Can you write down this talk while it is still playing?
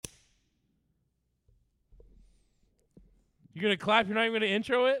You're going to clap? You're not even going to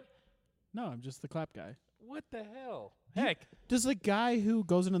intro it? No, I'm just the clap guy. What the hell? Heck. Does the guy who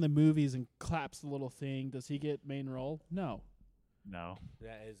goes into the movies and claps the little thing, does he get main role? No. No.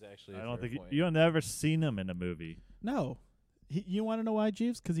 That is actually I a don't fair think point. you've never seen him in a movie. No. You want to know why,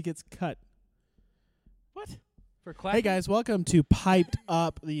 Jeeves? Because he gets cut. What? For clapping? Hey, guys. Welcome to Piped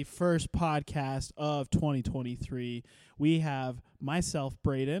Up, the first podcast of 2023. We have myself,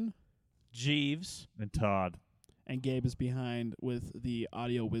 Braden. Jeeves. And Todd. And Gabe is behind with the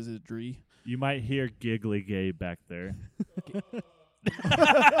audio wizardry. You might hear Giggly Gabe back there.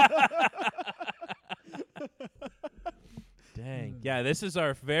 Dang. Yeah, this is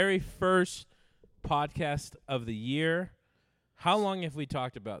our very first podcast of the year. How long have we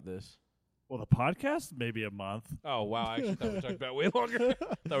talked about this? Well, the podcast? Maybe a month. Oh, wow. I actually thought we talked about it way longer.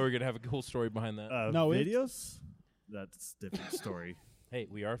 Thought we were going to have a cool story behind that. No, videos? That's a different story. Hey,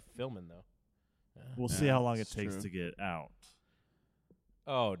 we are filming, though. We'll see how long it that's takes true. to get out.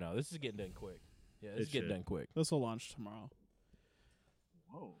 Oh, no. This is getting done quick. Yeah, this is getting done quick. This will launch tomorrow.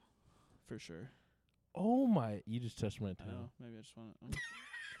 Whoa. For sure. Oh, my. You just touched my I toe. know. Maybe I just want to.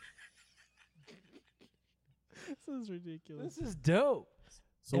 This is ridiculous. This is dope.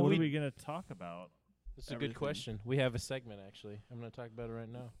 So And what we- are we going to talk about? This is a Everything. good question. We have a segment, actually. I'm going to talk about it right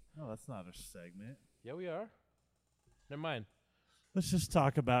now. No, that's not a segment. Yeah, we are. Never mind. Let's just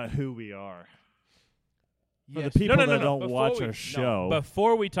talk about who we are. For Yes. the people No, that no. don't Before watch we- our show. No,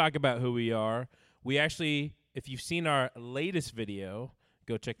 before we talk about who we are, we actually, if you've seen our latest video,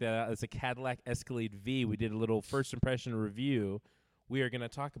 go check that out. It's a Cadillac Escalade V. We did a little first impression review. We are going to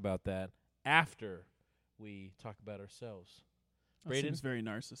talk about that after we talk about ourselves. That Braden? seems very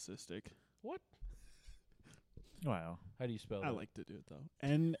narcissistic. What? Wow. How do you spell I that? like to do it, though.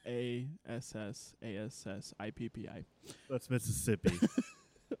 NASSASSIPPI. That's Mississippi.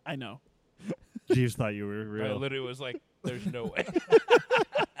 I know. Jeeves thought you were I real. literally was like, there's no way.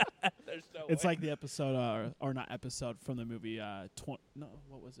 There's no It's way. like the episode, or not episode, from the movie,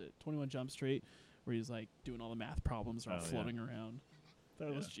 what was it? 21 Jump Street, where he's like doing all the math problems and Oh, yeah. floating around.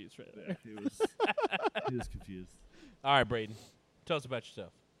 That was Jeeves right there. He was confused. All right, Braden. Tell us about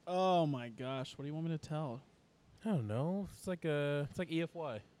yourself. Oh my gosh, what do you want me to tell? I don't know. It's like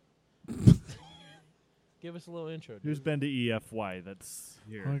EFY. Give us a little intro. Who's dude. been to EFY? That's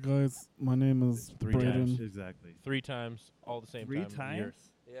here. guys, my name is Three times. Exactly. 3 times, all the same Three time. times? Year.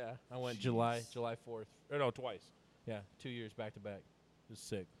 Yeah, I went Jeez. July 4th. Or no, twice. Yeah, 2 years back to back. It was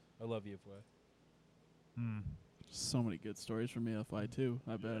sick. I love EFY. Hmm. So many good stories from EFI too,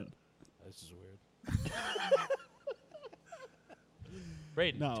 I bet. This is weird.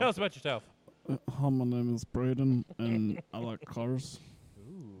 Braden, No. tell us about yourself. Hi, my name is Braden, and I like cars.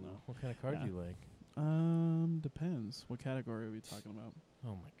 Ooh, No. what kind of car Yeah. do you like? Depends. What category are we talking about?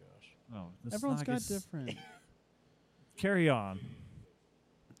 Oh my gosh. Oh, this Everyone's knock got is- different. Carry on.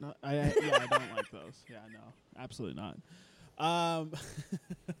 No, I don't like those. Yeah, no, absolutely not.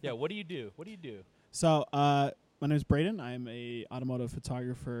 Yeah, what do you do? What do you do? So, my name is Braden. I'm a automotive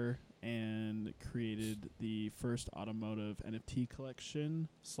photographer and created the first automotive NFT collection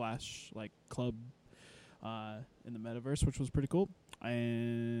 / like club in the metaverse, which was pretty cool.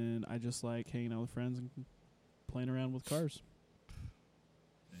 And I just like hanging out with friends and playing around with cars.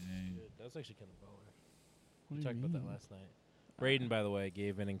 Good. That was actually kind of baller. What We do talked you about that mean? last night. Braden, by the way,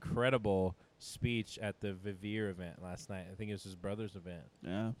 gave an incredible speech at the Vivier event last night. I think it was his brother's event.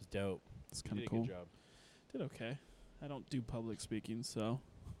 Yeah, It was dope. it's You kind did of a cool. good job. Did okay. I don't do public speaking, so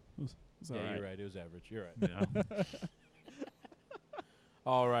it's Yeah, all right. you're right. It was average. You're right. Yeah.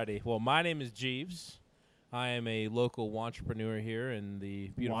 Alrighty. Well, my name is Jeeves. I am a local entrepreneur here in the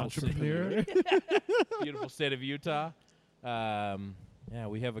beautiful state of Utah. Yeah,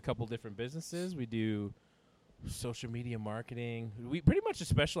 we have a couple different businesses. We do social media marketing. We pretty much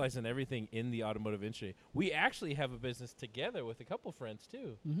just specialize in everything in the automotive industry. We actually have a business together with a couple friends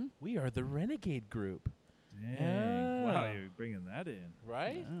too. Mm-hmm. We are the Renegade Group, Dang. Wow, Yeah. you're bringing that in.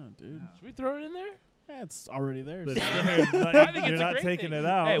 right? Yeah, dude. Yeah. Should we throw it in there? Yeah, it's already there. But so I think you're it's a not great taking thing. it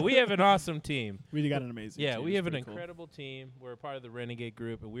out. Hey, we have an awesome team. we got an amazing Yeah, team. we It's have an pretty cool. incredible team. We're a part of the Renegade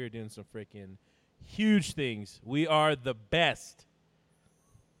Group, and we are doing some freaking huge things. We are the best.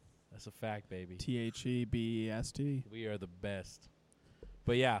 That's a fact, baby. THEBEST. We are the best.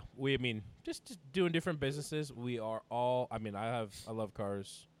 But yeah, just doing different businesses. We are all. I love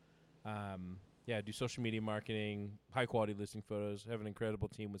cars. Yeah, I do social media marketing, high quality listing photos. Have an incredible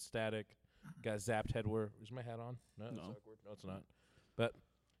team with Static. Got Zapped headwear. Is my hat on? No, that's No. awkward. No, it's not. But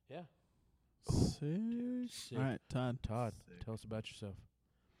yeah, Sick. All right, Todd. Todd, Sick. tell us about yourself.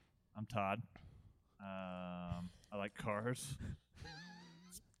 I'm Todd. I like cars.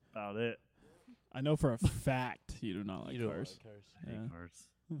 That's about it. I know for a fact You do not like You don't cars. like cars. I hate Yeah. cars.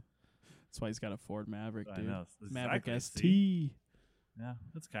 That's why he's got a Ford Maverick, I dude. know. Maverick Exactly. ST. Yeah,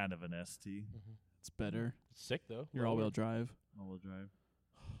 it's kind of an ST. Mm-hmm. It's better. Sick though. You're all-wheel drive, All-wheel drive.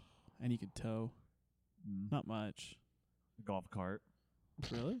 and you can tow. Not much. Golf cart.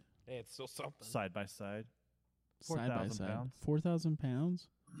 Really? Hey, it's still something. Side by side. Side by 4,000 side. pounds. 4,000 pounds?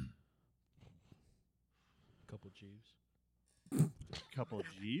 Couple Jeeves. Couple of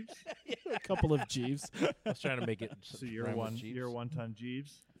Jeeves. A couple of Jeeves. I was trying to make it. So you're rhyme with one. Jeeves. You're 1-ton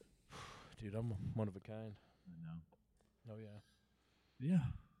Jeeves. Dude, I'm one of a kind. I know. Oh yeah. Yeah.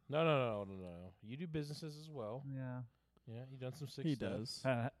 No. You do businesses as well. Yeah. Yeah, you done some sick He stuff. does.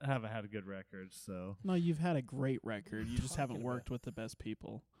 I haven't had a good record, so. No, you've had a great record. You just haven't Talking worked with the best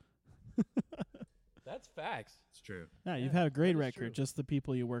people. That's facts. It's true. Yeah, you've Yeah, had a great that is record. true. Just the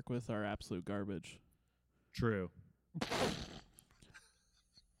people you work with are absolute garbage. True.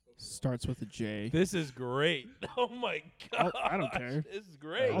 Starts with a J. This is great. Oh my god. I don't care. This is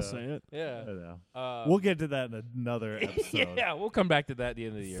great. I'll say it. Yeah. I know. Uh, We'll get to that in another episode. yeah, we'll come back to that at the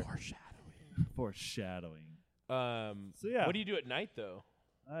end of the year. Foreshadowing. Foreshadowing. So yeah. What do you do at night though?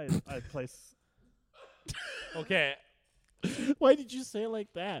 I place. Okay, Why did you say it like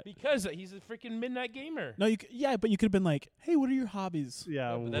that? because he's a freaking midnight gamer. No, yeah, but you could have been like, "Hey, what are your hobbies?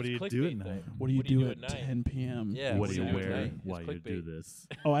 Yeah. but What that's do you do at clickbait, night? though. What do you do at night? 10 p.m.? Yeah, What do you do at wear night? while It's you do clickbait. this?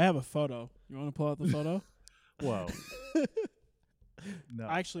 Oh, I have a photo. You want to pull out the photo? Whoa. No.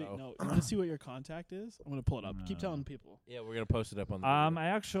 Actually, Oh. no. You want to see what your contact is? I'm gonna pull it up. Keep No. telling people. Yeah, we're gonna post it up on the. I video.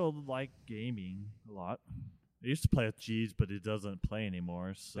 actually like gaming a lot. I used to play with Jeeves, but he doesn't play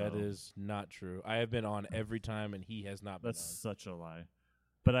anymore. So That is not true. I have been on every time, and he has not been that's such a lie.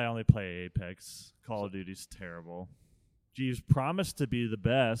 But I only play Apex. Call of Duty's terrible. Jeeves promised to be the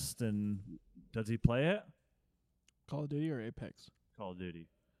best, and does he play it? Call of Duty or Apex? Call of Duty.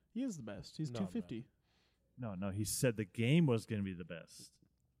 He is the best. He's No, 250. No. He said the game was going to be the best.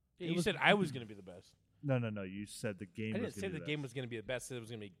 Yeah, It you was- said I was gonna be the best. No. You said the game I was didn't say going to be the the game best. was gonna be the best. I said it was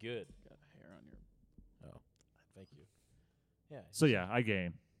gonna be good. Got hair on your. Oh, thank you. Yeah. So yeah, I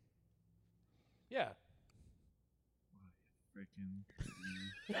game. Yeah. Freaking.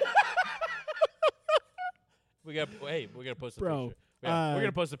 We got. Hey, we're gonna post a Bro, picture. Yeah, we're uh,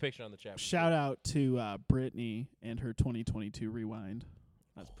 gonna post a picture on the chat. Shout out to Brittany and her 2022 rewind.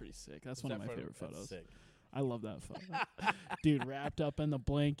 That's pretty sick. That's one of my favorite photos. Sick. I love that photo. Dude, wrapped up in the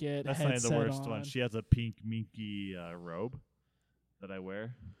blanket. That's not the headset worst on. one. She has a pink minky robe that I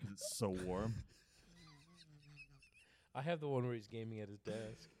wear because it's so warm. I have the one where he's gaming at his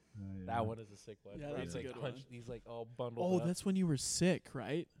desk. Yeah. That one is a sick one. Yeah, where that's he's a like good one. He's like all bundled Oh, up. that's when you were sick,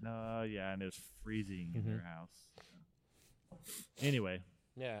 right? No, yeah, and it was freezing in Mhm. their house. Anyway,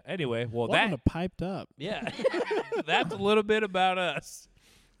 Yeah. Anyway, well Welcome that to Piped Up. yeah, that's a little bit about us.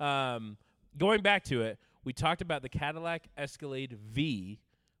 Going back to it, we talked about the Cadillac Escalade V,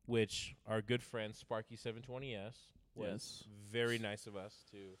 which our good friend Sparky 720S was Yes. very nice of us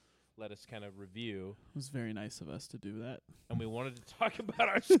to let us kind of review, It was very nice of us to do that. and we wanted to talk about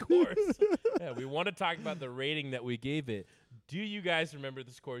our scores. Yeah, we want to talk about the rating that we gave it. Do you guys remember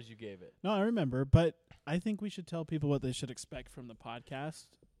the scores you gave it? No, I remember, but I think we should tell people what they should expect from the podcast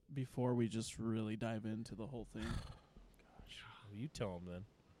before we just really dive into the whole thing. Well, you tell them then.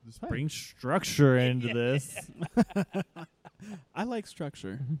 just Hey. bring structure into this. I like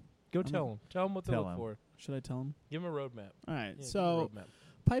structure. Go I'm tell them. Tell them what to Tell look 'em. for. Should I tell them? Give them a roadmap. All right. Yeah, So give 'em a roadmap.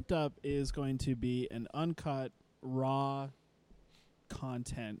 Piped Up is going to be an uncut, raw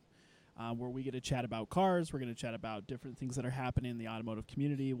content where we get to chat about cars. We're going to chat about different things that are happening in the automotive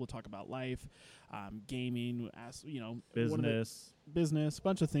community. We'll talk about life, gaming, business, a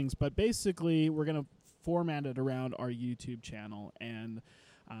bunch of things. But basically, we're going to format it around our YouTube channel and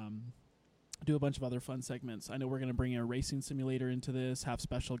do a bunch of other fun segments. I know we're going to bring a racing simulator into this, have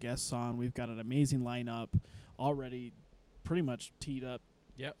special guests on. We've got an amazing lineup already pretty much teed up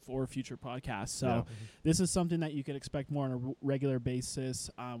for future podcasts. So this is something that you could expect more on a regular basis.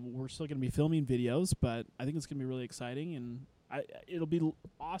 We're still going to be filming videos, but I think it's going to be really exciting, and it'll be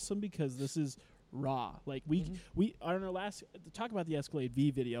awesome because this is raw. Like we on our last talk about the Escalade V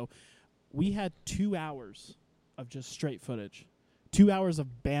video, we had 2 hours of just straight footage. 2 hours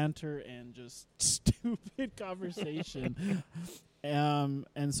of banter and just stupid conversation.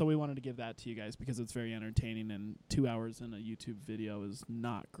 And so we wanted to give that to you guys because it's very entertaining, and 2 hours in a YouTube video is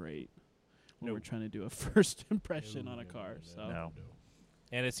not great when we're trying to do a first impression on a car. So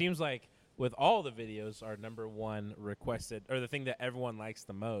And it seems like with all the videos, our number one requested, or the thing that everyone likes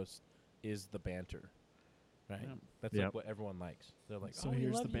the most, is the banter. right? Yeah. That's Yep. like what everyone likes. They're like, So oh, we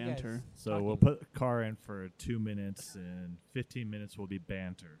here's love the you guys banter. So talking." we'll put the car in for 2 minutes, and 15 minutes will be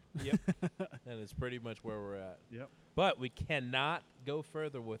banter. Yep. And it's pretty much where we're at. Yep. But we cannot go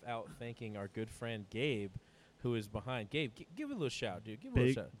further without thanking our good friend Gabe, who is behind. Gabe, give a little shout, dude. Give a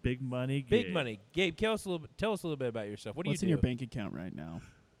little shout. Big money. Big Gabe. money. Gabe, tell us a little bit about yourself. What do What's you in do? your bank account right now?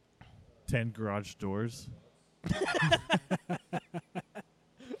 10 garage doors.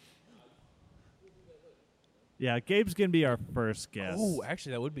 Yeah, Gabe's gonna be our first guest. Oh,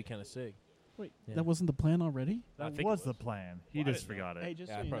 actually, that would be kind of sick. Wait, Yeah. that wasn't the plan already? I that think was it the was. plan. He Well, I just didn't know. forgot it. Hey, just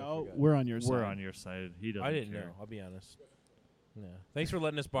Yeah, so I you probably know, forgot. we're on your side. We're on your side. He doesn't I didn't care. know. I'll be honest. Yeah. Thanks for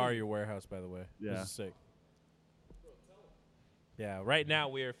letting us borrow your warehouse, by the way. Yeah. This is sick. Yeah. Right now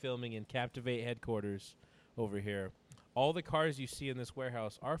we are filming in Captivate headquarters over here. All the cars you see in this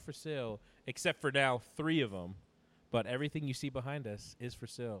warehouse are for sale, except for now 3 of them. But everything you see behind us is for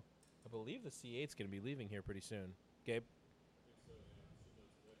sale. I believe the C8's going to be leaving here pretty soon. Gabe?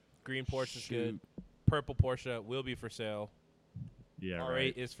 Green Porsche is good. Purple Porsche will be for sale. Yeah, R8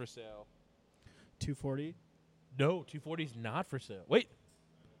 right. is for sale. 240? No, 240 is not for sale. Wait.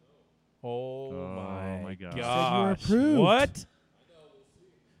 Oh, my gosh. Said you were gosh. approved. What?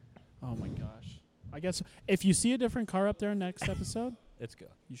 Oh my gosh. I guess if you see a different car up there next episode, Let's go.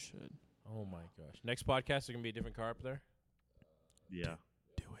 you should. Oh, my gosh. Next podcast is going to be a different car up there? Yeah.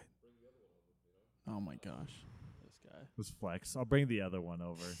 Do it. Oh my gosh. This guy. Let's flex. I'll bring the other one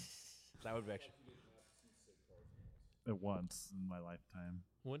over That would be actually. at once in my lifetime.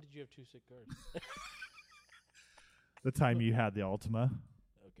 When did you have 2 sick cars? The time you had the Altima.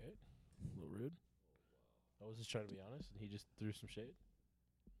 Okay. A little rude. I was just trying to be honest, and he just threw some shade.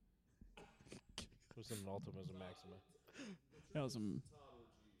 It was an Altima, it was a Maxima. That was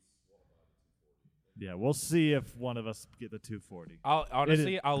Yeah, we'll see if one of us get the 240.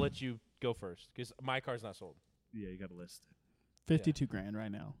 I'll let you go first, because my car's not sold. Yeah, you got to list it. 52 grand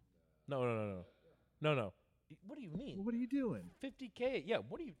right now. No. What do you mean? Well, what are you doing? 50K? Yeah,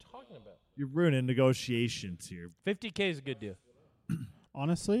 what are you talking about? You're ruining negotiations here. 50K is a good deal.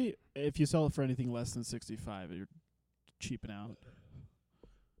 Honestly, if you sell it for anything less than 65, you're cheaping out.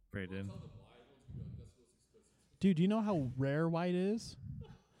 Brayden. Dude, do you know how rare white is?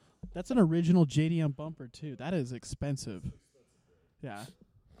 That's an original JDM bumper, too. That is expensive. Yeah.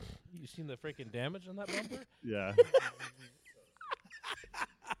 You seen the freaking damage on that bumper? Yeah.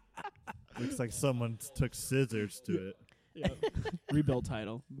 Looks like someone took scissors to it. Yeah. Rebuild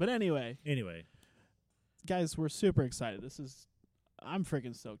title. But anyway, Anyway, guys, we're super excited. I'm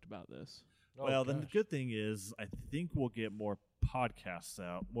freaking stoked about this. Oh, well, then the gosh. good thing is I think we'll get more podcasts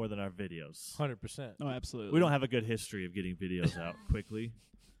out more than our videos. 100%. Oh, absolutely. We don't have a good history of getting videos out quickly.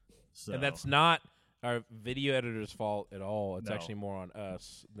 So And that's not our video editor's fault at all. It's No. actually more on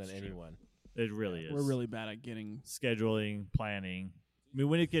us than It's true. anyone. It really is. We're really bad at getting. scheduling, planning. I mean,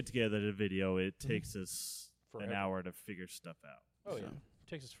 when you get together to video, it takes us Forever. an hour to figure stuff out. Oh, So, yeah.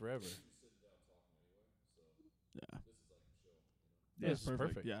 Takes us forever. Yeah. Yeah, That's it's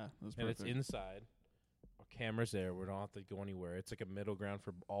perfect. Yeah, that's And perfect. it's inside. Our camera's there. We don't have to go anywhere. It's like a middle ground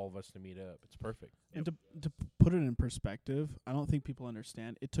for all of us to meet up. It's perfect. And to put it in perspective, I don't think people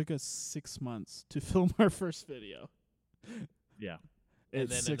understand. It took us 6 months to film our first video. Yeah. And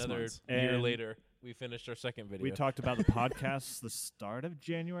It's then 6 another months. year And later, we finished our second video. We talked about the podcasts the start of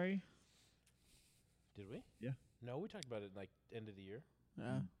January. Did we? Yeah. No, we talked about it like end of the year.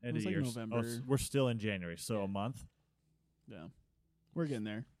 Yeah. It End was of like year. November. We're still in January, so Yeah. a month. Yeah. We're getting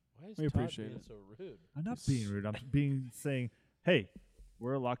there. Why is We Todd appreciate being it. so rude? I'm not being rude. I'm saying, hey,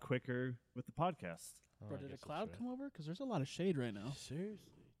 we're a lot quicker with the podcast. Oh, Bro, I did a guess that's cloud right. come over? Because there's a lot of shade right now. Seriously.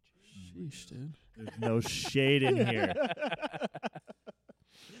 Sheesh, dude. There's no shade in here.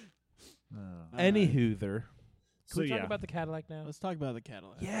 Anywho, there. Can So we talk yeah, about the Cadillac now? Let's talk about the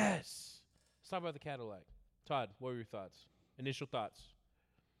Cadillac. Yes. Let's talk about the Cadillac. Todd, what were your thoughts? Initial thoughts?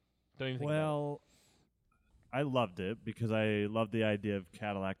 Don't even think about well, I loved it because I loved the idea of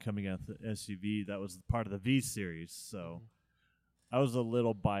Cadillac coming out with the SUV. That was part of the V series, so I was a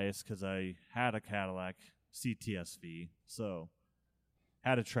little biased because I had a Cadillac CTS-V, so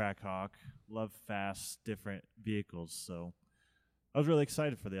had a Trackhawk, love fast, different vehicles, so I was really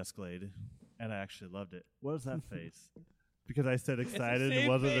excited for the Escalade, and I actually loved it. What was that face? Because I said it. It's the excited and same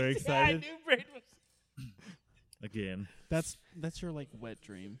wasn't very face. Yeah, I excited. knew Braden was. Again. That's your like wet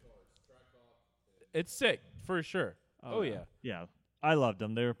dream. It's sick, for sure. Oh, yeah. Yeah, I loved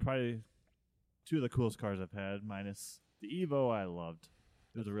them. They were probably two of the coolest cars I've had, minus the Evo I loved.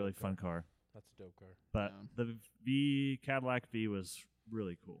 It was a really fun car. That's a dope car. But the Cadillac V was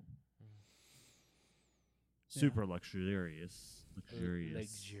really cool. Super luxurious. Luxurious.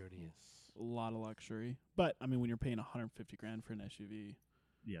 Luxurious. a lot of luxury. But I mean, when you're paying $150,000 for an SUV,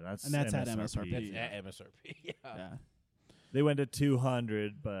 Yeah, that's And that's at MSRP. MSRP. That's at MSRP. Yeah. yeah, They went to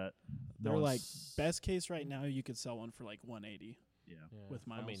 200, but they're no like one's- best case right now. You could sell one for like 180. Yeah, Yeah. With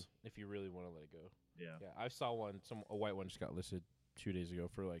I mean, miles. if you really want to let it go. yeah. Yeah, I saw one. A white one just got listed 2 days ago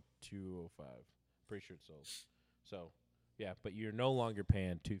for like 205. Pretty sure it sold. So, yeah, but you're no longer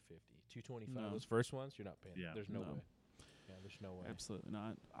paying 250, 225. No. Those first ones, you're not paying. Yeah. There's no No. way. Yeah, there's no way. Absolutely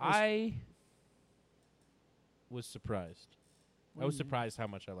not. I was surprised. What I was do you mean? surprised how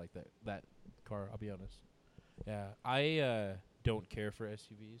much I like that car. I'll be honest. Yeah, I don't care for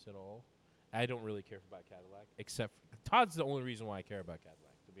SUVs at all. I don't really care about Cadillac, except Todd's the only reason why I care about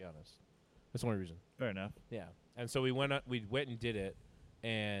Cadillac. To be honest, that's the only reason. Fair enough. Yeah, and so we went and did it,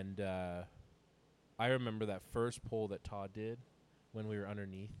 and I remember that first pull that Todd did when we were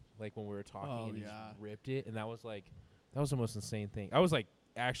underneath, like when we were talking, Oh, and he yeah. just ripped it, and that was the most insane thing. I was like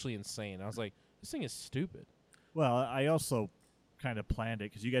actually insane. I was like, this thing is stupid. Well, I also kind of planned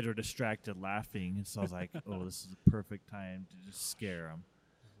it because you guys were distracted laughing, and so I was like, "Oh, this is the perfect time to just scare them."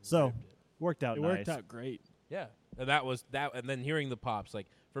 So Ripped it. worked out It nice. worked out great. Yeah, and that was that. And then hearing the pops, like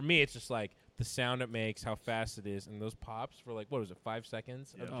for me, it's just like the sound it makes, how fast it is, and those pops for like what was it, 5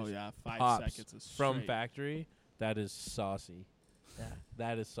 seconds? Yeah. of Oh just yeah, 5 pops seconds is from straight. factory. That is saucy. Yeah,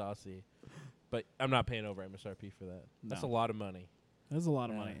 that is saucy. But I'm not paying over MSRP for that. That's a No. lot of money. That's a lot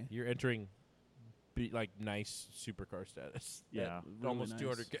of Yeah, money. You're entering like nice supercar status. Yeah. At Really almost nice.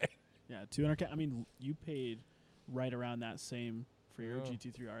 200K. Yeah, 200K. I mean, you paid right around that same for your Oh.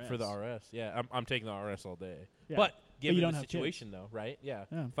 GT3 RS. For the RS. Yeah, I'm taking the RS all day. Yeah. But given you don't the have kids. situation, though, right? Yeah.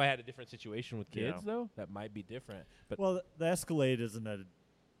 Yeah. If I had a different situation with kids, Yeah. though, that might be different. But Well, the Escalade isn't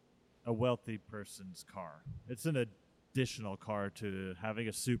a wealthy person's car. It's an additional car to having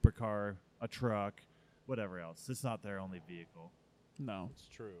a supercar, a truck, whatever else. It's not their only vehicle. No, it's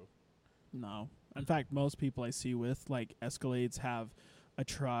true. no. In fact, most people I see with like Escalades have a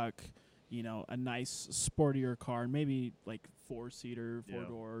truck, you know, a nice sportier car, maybe like 4-seater, 4 Yeah.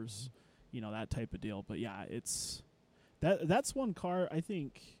 doors, you know, that type of deal. But yeah, it's that's one car I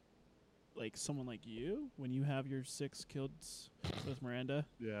think like someone like you, when you have your 6 kids with Miranda,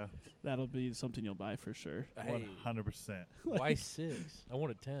 Yeah, that'll be something you'll buy for sure. Hey, 100%. why 6? I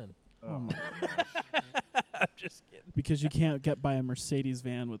wanted 10. Oh my I'm just kidding. Because you can't get by a Mercedes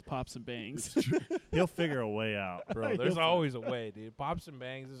van with pops and bangs. He'll figure a way out. Bro, there's always a way, dude. Pops and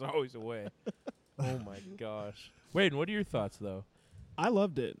bangs, there's always a way. Oh, my gosh. Wade, what are your thoughts, though? I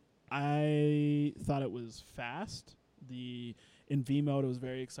loved it. I thought it was fast. In V mode, it was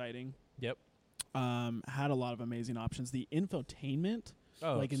very exciting. Yep. Had a lot of amazing options. The infotainment,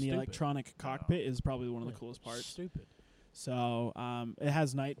 Oh, like in the stupid. electronic cockpit, is probably one of the Yeah, coolest parts. Stupid. So it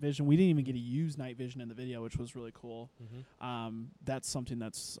has night vision. We didn't even get to use night vision in the video, which was really cool. Mm-hmm. That's something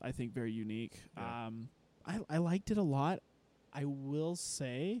that's, I think, very unique. Yeah. I liked it a lot. I will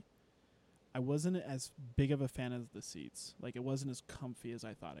say I wasn't as big of a fan of the seats. Like, it wasn't as comfy as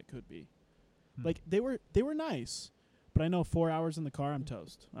I thought it could be. Like, they were nice, but I know 4 hours in the car, I'm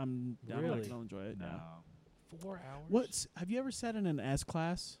toast. I'm not Really? going to enjoy it. No. Yeah. 4 hours? Have you ever sat in an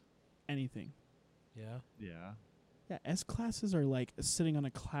S-Class? Anything. Yeah. Yeah. Yeah, S-Classes are like sitting on a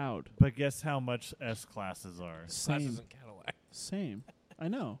cloud. But guess how much S classes are? Class Same. isn't Cadillac. Same. I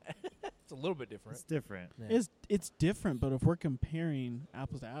know. It's a little bit different. It's different. Yeah. It's different, but if we're comparing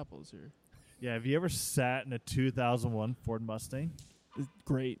apples to apples here, Yeah, have you ever sat in a 2001 Ford Mustang? it's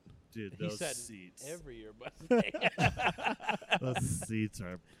great. Dude, He those said seats. every year, Mustang. Those seats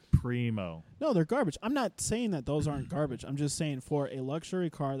are primo. No, they're garbage. I'm not saying that those aren't garbage. I'm just saying for a luxury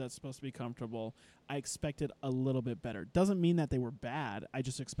car that's supposed to be comfortable, I expected a little bit better. Doesn't mean that they were bad. I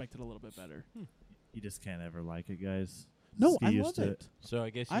just expected a little bit better. You just can't ever like it, guys. No, Just get I used love to it. So I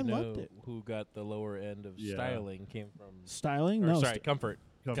guess you I know loved it. who got the lower end of Yeah. styling came from. Styling? Or No. sorry, comfort.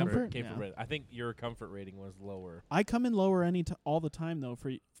 Comfort? Came Yeah. from. I think your comfort rating was lower. I come in lower all the time though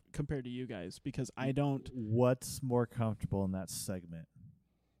compared to you guys because I don't What's more comfortable in that segment?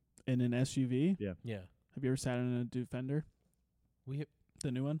 in an SUV. Yeah. Yeah. Have you ever sat in a Defender? We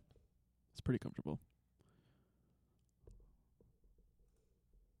The new one? It's pretty comfortable.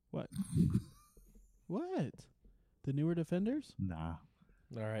 What? What? The newer Defenders? Nah.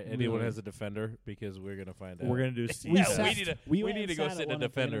 all right. Anyone Really? has a Defender because we're gonna find out. We're going to do seat Yeah, test. we went need and to go sat sit at in a one at the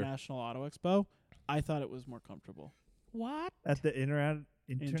Defender. International Auto Expo. I thought it was more comfortable. What? At the International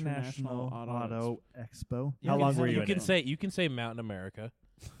International Auto, Auto Expo. You How can long say- were you You in can it? say Mountain America.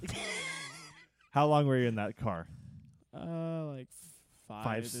 How long were you in that car? Like 5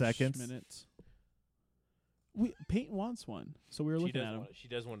 5 seconds? minutes. Peyton wants one, so we were She looking does at him. want. She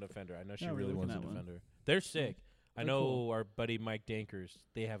does want a Defender. I know she Yeah, we're really looking wants a at one. Defender. They're sick. I They're know cool. our buddy Mike Dankers.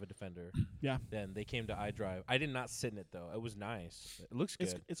 They have a Defender. Yeah. Then they came to iDrive. I did not sit in it though. It was nice. It looks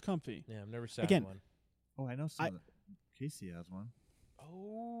good. It's comfy. Yeah, I've never sat Again, in one. Oh, I know some. Casey has one.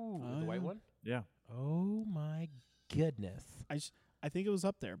 Oh, Oh, the white yeah. one. Yeah. Oh my goodness. I think it was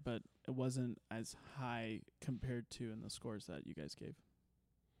up there, but it wasn't as high compared to in the scores that you guys gave.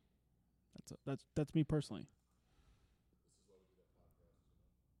 That's me personally.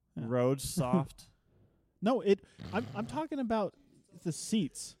 Yeah. Road soft. No, I'm talking about the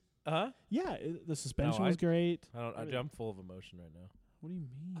seats. Uh-huh. Yeah, the suspension No, was great. I'm full of emotion right now. What do you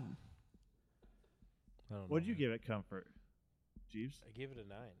mean? I don't know. What did you give it, comfort? Jeeves? I gave it a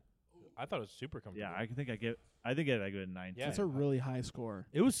 9. I thought it was super comfortable. Yeah, I think I give it a 9. Yeah. That's a really high score,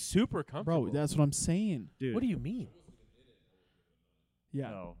 It was super comfortable. bro. That's what I'm saying. Dude. What do you mean? Yeah,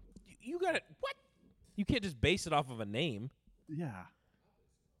 No. You got it. What? You can't just base it off of a name. Yeah.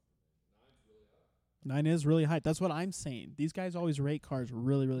 9 is really high. That's what I'm saying. These guys always rate cars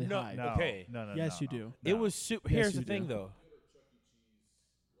really, really No, high. No. Okay. No. Yes, no, you no. do. It No. was super. Yes, Here's you the thing, do. though.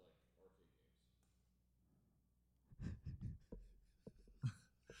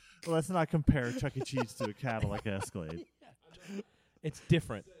 Well, let's not compare Chuck E. Cheese to a Cadillac Escalade. It's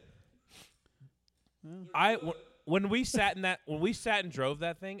different. Yeah. When we sat and drove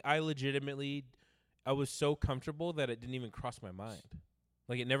that thing, I was so comfortable that it didn't even cross my mind.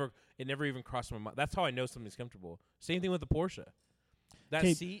 Like it never even crossed my mind. That's how I know something's comfortable. Same thing with the Porsche. That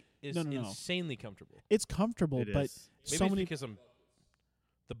 'Kay, seat is no. insanely comfortable. It's comfortable, It but is. Maybe so it's many because I'm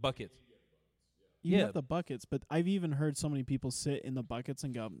the buckets. you yeah. have the buckets. But I've even heard so many people sit in the buckets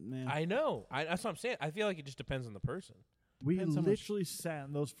and go, "Man, I know. That's what I'm saying. I feel like it just depends on the person. We Depends how much- literally sat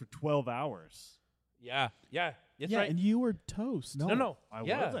in those for 12 hours. Yeah. That's yeah," right. and you were toast. No. I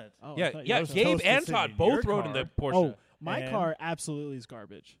Yeah. wasn't. Oh, I yeah. thought you were was toast. Gabe toast to and sit Todd in both your rode in the car. Porsche. Oh, my And- car absolutely is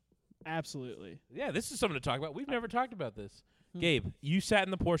garbage. Absolutely. Yeah, this is something to talk about. We've never talked about this. Gabe, you sat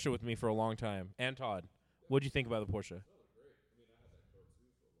in the Porsche with me for a long time, and Todd. What'd you think about the Porsche?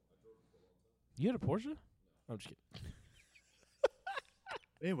 You had a Porsche? I'm just kidding.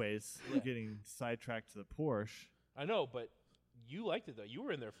 Anyways, we're getting sidetracked to the Porsche. I know, but you liked it though. You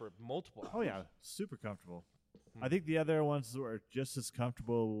were in there for multiple hours. Oh, yeah. Super comfortable. I think the other ones that were just as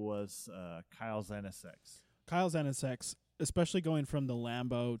comfortable was Kyle's NSX. Kyle's NSX, especially going from the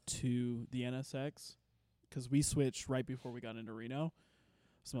Lambo to the NSX, because we switched right before we got into Reno.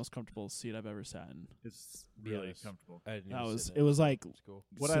 It's the most comfortable seat I've ever sat in. It's really Yes. comfortable. I didn't That even was sit it in was like It's cool.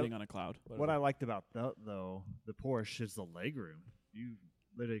 sitting on a cloud. What I liked about though the Porsche is the leg room. You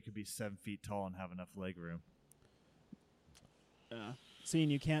literally could be 7 feet tall and have enough leg room. Seeing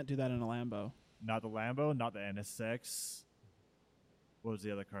you can't do that in a Lambo. Not the Lambo, not the NSX. What was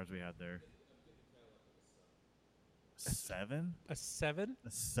the other cars we had there? 7? A 7? A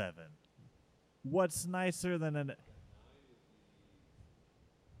 7. What's nicer than an?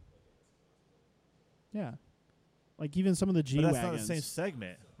 Yeah, like even some of the G But that's not the wagons. same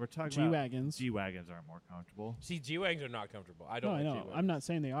segment. We're talking G about wagons. G wagons aren't more comfortable. See, G wagons are not comfortable. I No, don't. I like know. G-Wagons. I'm not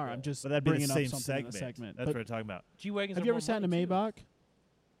saying they are. I'm just But that'd be bringing the up same something in segment. the segment. That's But what we're talking about. G wagons. have you ever sat in a Maybach?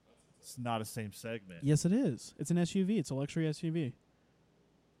 It's not the same segment. Yes, it is. It's an SUV. It's a luxury SUV,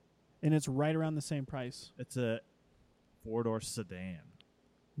 and it's right around the same price. It's a 4-door sedan.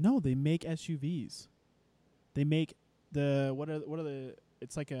 No, they make SUVs. They make the what are the?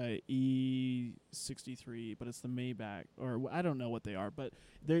 It's like a E63, but it's the Maybach, or I don't know what they are, but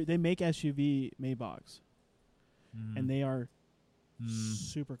they make SUV Maybachs, and they are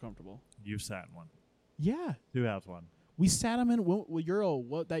super comfortable. You've sat in one. Yeah, Who has one? we sat them in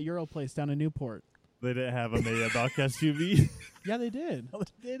that Euro place down in Newport. They didn't have a Maybach SUV. Yeah, they did.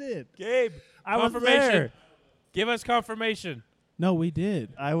 They did. Gabe, I was confirmation. there. Give us confirmation. No, we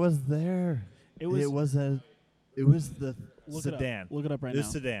did. I was there. It was the Look sedan. It up. Look it up right The now.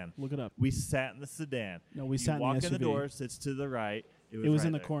 sedan. Look it up. We sat in the sedan. No, we You sat in walk the in the SUV. doors. It's to the right. It was right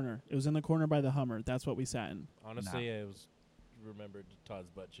in the there. corner. It was in the corner by the Hummer. That's what we sat in. Honestly, I was remembered Todd's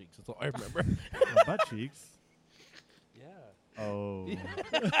butt cheeks. That's all I remember. My butt cheeks. Yeah. Oh.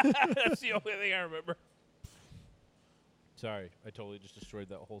 That's the only thing I remember. Sorry, I totally just destroyed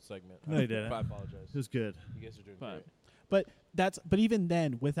that whole segment. No, you didn't. I apologize. It was good. You guys are doing But great. but even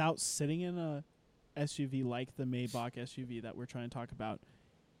then, without sitting in a SUV like the Maybach SUV that we're trying to talk about,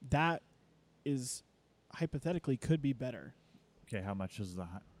 that is hypothetically could be better. Okay, how much is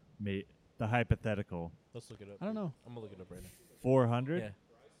the hypothetical? Let's look it up. I don't know. I'm gonna look it up right now. 400?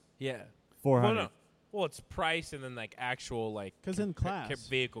 Yeah. 400. Well, no. Well, it's price and then like actual like 'Cause in class.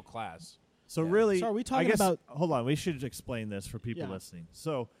 vehicle class. So Yeah. really, So are we I talking guess, about- Hold on, we should explain this for people Yeah. listening.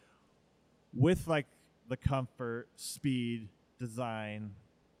 So, with like the comfort, speed, design,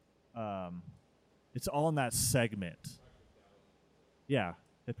 it's all in that segment. Yeah,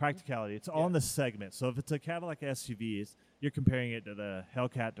 the practicality. It's all in the segment. So if it's a Cadillac SUV, you're comparing it to the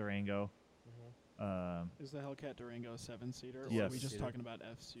Hellcat Durango. Is the Hellcat Durango a 7-seater? Or Yes. are we just talking about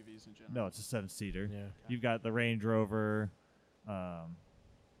SUVs in general? No, it's a 7-seater. Yeah. You've got the Range Rover.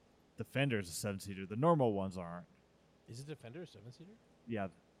 Defender's a 7-seater. The normal ones aren't. Is it Defender a 7-seater? Yeah,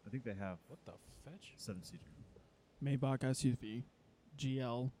 I think they have What the fetch? 7-seater. Maybach SUV,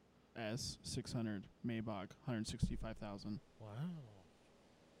 GLS 600, Maybach 165,000. Wow.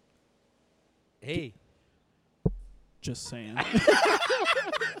 Hey. Just saying. All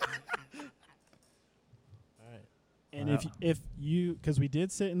right. And Wow. if you, because we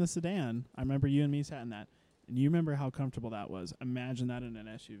did sit in the sedan, I remember you and me sat in that, and you remember how comfortable that was. Imagine that in an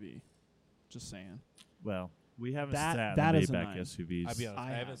SUV. Just saying. Well, we haven't That- sat that in is a Maybach 9. SUVs. I'll be honest. I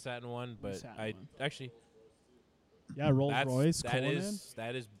I haven't have. sat in one, but sat in I one. actually Yeah, Rolls that's, Royce, that Cullinan.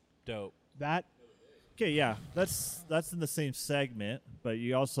 is dope. That Okay, yeah, that's in the same segment, but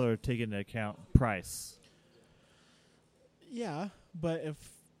you also are taking into account price. yeah, but if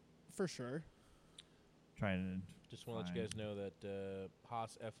for sure. Trying Just want to let you guys know that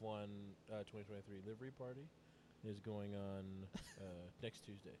Haas F1 2023 livery party is going on next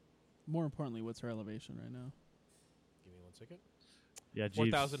Tuesday. More importantly, what's our elevation right now? Give me 1 second. yeah, Jeeps.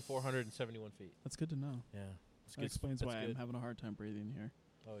 4,471 feet. That's good to know. Yeah. It's That explains That's why I'm good. having a hard time breathing here.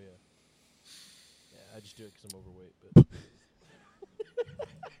 Oh, yeah. Yeah, I just do it because I'm overweight. But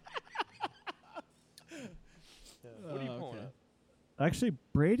yeah. What are you pulling okay. up? Actually,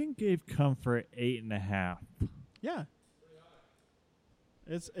 Braden gave Comfort 8.5. Yeah.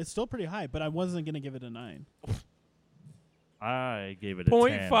 It's still pretty high, but I wasn't gonna give it a 9. I gave it a 10.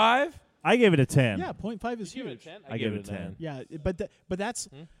 0.5? I gave it a 10. Yeah, 0.5 is You give it a huge. 10? I gave it a 10. Yeah, but that's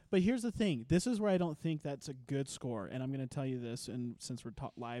Hmm? but here's the thing. This is where I don't think that's a good score, and I'm going to tell you this. And since we're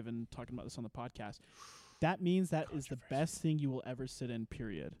live and talking about this on the podcast, that means that is the best thing you will ever sit in.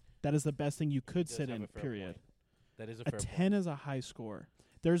 Period. That is the best thing you could Does sit have in. a fair Period. point. That is a A fair 10 is a high score.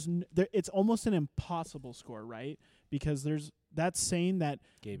 It's almost an impossible score, right? Because that's saying that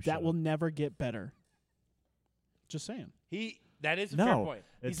Gabe, that will never get better. Just saying. That is a No, fair point.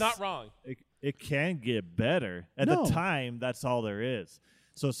 He's it's- not wrong. It can get better. At No. the time, that's all there is.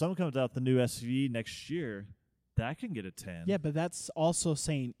 So if someone comes out the new SUV next year, that can get a 10. Yeah, but that's also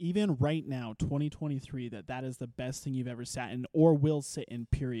saying even right now, 2023, that is the best thing you've ever sat in or will sit in.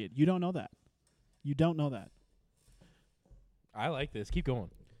 Period. You don't know that. You don't know that. I like this. Keep going.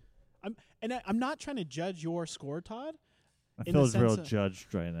 I'm not trying to judge your score, Todd. I in feel the as real sense of-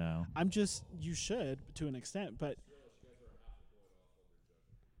 judged right now. You should to an extent, but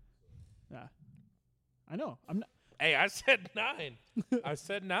yeah, I know. I'm not. Hey, I said 9. I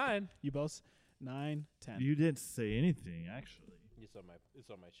said 9. You both 9, 10. You didn't say anything, actually. It's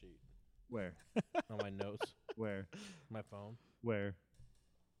on my sheet. Where? On my notes. Where? My phone. Where?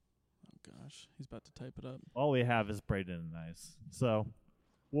 Oh gosh, he's about to type it up. All we have is Braden and Ice. So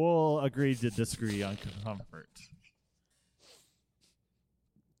we'll agree to disagree on Comfort.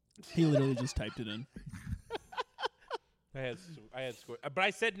 He literally just typed it in. I had score, but I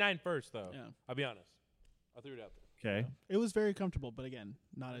said 9 first, though. Yeah. I'll be honest. I threw it out there. Okay. It was very comfortable, but again,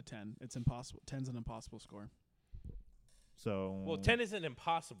 not a 10. It's impossible. 10's an impossible score. So Well, 10 isn't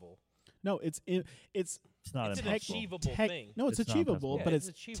impossible. No, it's It's not It's an impossible. achievable thing. No, it's It's not achievable, impossible. but Yeah, it's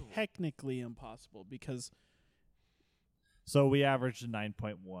it's achievable. technically impossible because So we averaged a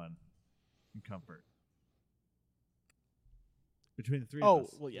 9.1 in Comfort. Between the three of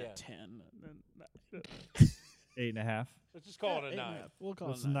us. well, yeah, Yeah. 10. 8.5. Let's just call Yeah, it a 9. 8.5. We'll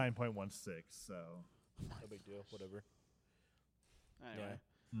call It's it a 9. 9.16, so. No big deal. Whatever. Anyway.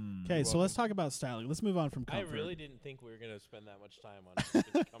 Hmm. Okay, so let's talk about styling. Let's move on from I comfort. really didn't think we were going to spend that much time on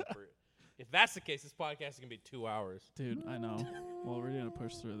freaking comfort. If that's the case, this podcast is going to be 2 hours. Dude, I know. Well, we're going to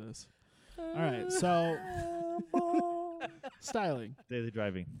push through this. All right, so styling. Daily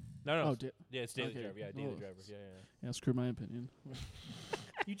driving. No. Oh, yeah, it's daily okay. driver. Yeah, daily Oh. driver. Yeah. yeah, screw my opinion.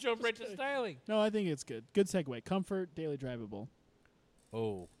 You jump right to styling. No, I think it's good. Good segue. Comfort, daily drivable.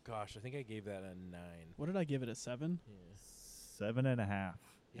 Oh, gosh. I think I gave that a 9. What did I give it, a 7? Yeah. 7.5.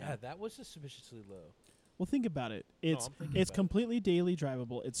 Yeah, that was suspiciously low. Well, think about it. It's I'm thinking it's about it. completely daily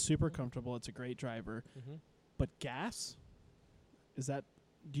drivable. It's super comfortable. It's a great driver. Mm-hmm. But gas?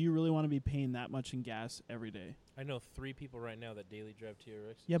 Do you really want to be paying that much in gas every day? I know 3 people right now that daily drive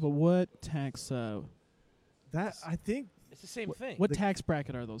TRX. Yeah, but what tax That, I think, It's the same thing. what tax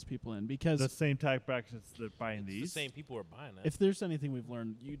bracket are those people in? Because the same tax brackets that are buying It's these. the same people who are buying it. if there's anything we've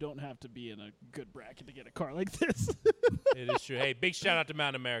learned, you don't have to be in a good bracket to get a car like this. It is true. Hey, big shout out to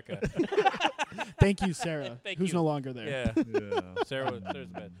Mountain America. Thank you, Sarah, Thank who's you. no longer there. Yeah. Yeah. Sarah's the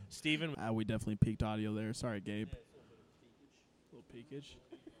best. Steven. We definitely peaked audio there. Sorry, Gabe. Little peakage.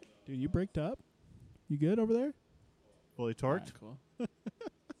 Dude, you bricked up? You good over there? Fully All torqued. right, cool.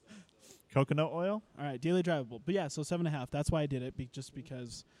 Coconut oil. All right, daily drivable. But yeah, so 7.5. That's why I did it, just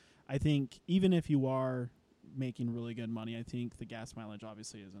because I think even if you are making really good money, I think the gas mileage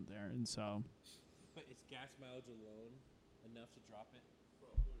obviously isn't there. And so. But is gas mileage alone enough to drop it?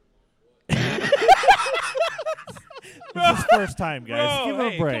 It's his first time, guys. Bro, Give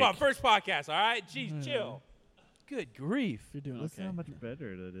him hey, a break. come on, first podcast, all right? Jeez, chill. Good grief. You're doing Listen okay. how much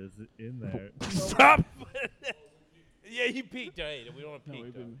better that is in there. Stop. Yeah, you peaked. Hey, we don't want to No,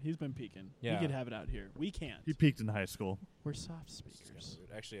 peak. he's been peaking. Yeah. He could have it out here. We can't. He peaked in high school. We're soft speakers.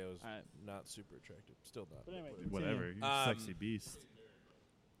 Actually, I was All right. not super attractive. Still not. But anyway, Whatever. He's a sexy beast.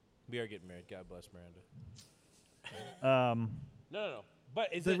 We are getting married. God bless Miranda. No.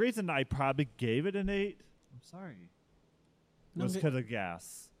 But is The it reason I probably gave it an 8, I'm sorry, No, was but- because of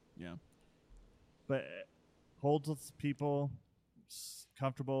gas. Yeah. But it holds with people, it's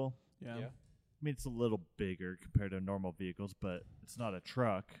comfortable. Yeah. Yeah. I mean, it's a little bigger compared to normal vehicles, but it's not a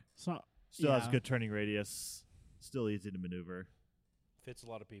truck. It's not. Still has yeah. good turning radius. Still easy to maneuver. fits a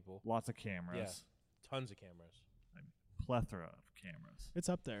lot of people? Lots of cameras. Tons of cameras. Plethora of cameras. It's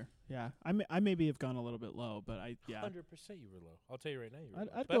up there. Yeah. I maybe have gone a little bit low, but I 100% you were low. I'll tell you right now you were low.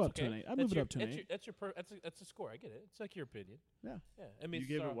 I'd But go that's up to okay. an 8. I'd That's move it your- up to an that's 8. your- That's your that's a score. I get it. It's like your opinion. Yeah. Yeah. I mean, You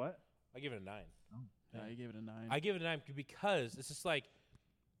gave it what? I give it a 9. Yeah, you gave it a 9. I give it a 9 because it's just like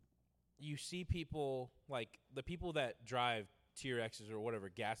you see people like the people that drive Tier X's or whatever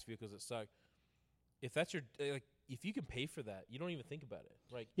gas vehicles that suck. If that's your like, if you can pay for that, you don't even think about it.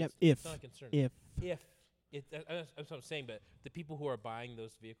 Like, Yeah, it's not a concern. if That's what I'm saying. But the people who are buying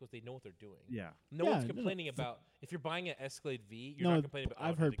those vehicles, they know what they're doing. Yeah. No Yeah, one's no, complaining no. about if you're buying an Escalade V. You're no, not complaining about.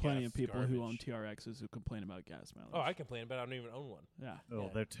 I've dude, heard the plenty gas of is people who own garbage. TRXs who complain about gas mileage. Oh, I complain about. I don't even own one. Yeah. Oh, Yeah.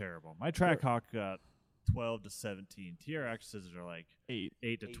 they're terrible. My Trackhawk got 12 to 17. TRXs are like 8.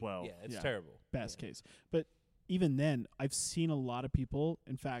 8 to 12. Yeah, it's Yeah. terrible. Best Yeah. case. But even then, I've seen a lot of people.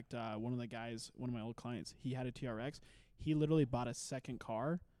 In fact, one of my old clients, he had a TRX. He literally bought a second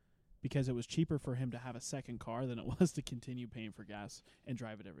car because it was cheaper for him to have a second car than it was to continue paying for gas and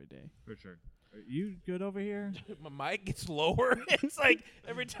drive it every day. For sure. Are you good over here? My mic gets lower. It's like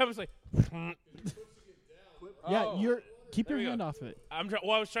every time it's like. Yeah, Oh. keep There your we hand go. off it. I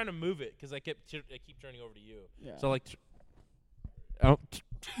was trying to move it because I keep turning over to you. Yeah. So like. Oh.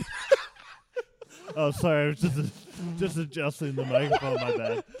 Oh, sorry. I was just adjusting the microphone. My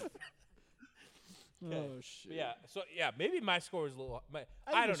bad. Okay. Oh But shit. yeah. So yeah, maybe my score is a little. I think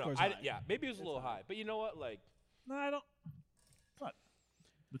I your don't know. score's high. Yeah, maybe it was a little high. But you know what? Like, No, I don't. What?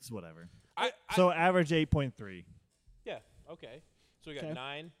 It's whatever. I So average 8.3. yeah. Okay. So we got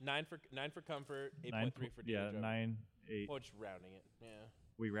Okay. 9 for comfort, 8.3 for daily Yeah, driver. 9, 8. Oh, just rounding it. Yeah.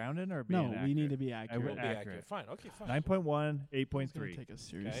 We rounding or being No, accurate? we need to be I accurate. went We'll be accurate. Fine. Okay. Fine. 9.1, It's gonna 8.3. take us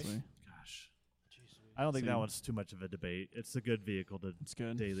seriously. Gosh. Jeez, I don't think that Same. one's too much of a debate. It's a good vehicle to It's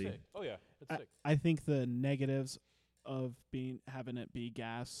good. daily. sick. Oh yeah, it's sick. I think the negatives of having it be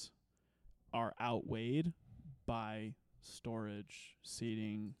gas are outweighed by storage,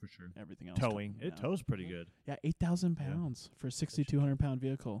 seating, For sure. everything else. Towing. coming It down. tows pretty Mhm. good. Yeah, 8,000 pounds for a 6,200 pound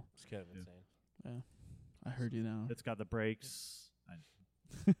vehicle. It's kind of Yeah. insane. Yeah, I heard you now. It's got the brakes.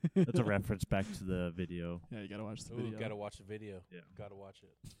 That's a reference back to the video. Yeah, you gotta watch the Ooh, video. gotta watch the video. Yeah. Gotta watch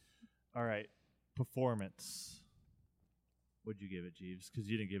it. All right. Performance. What'd you give it, Jeeves? Because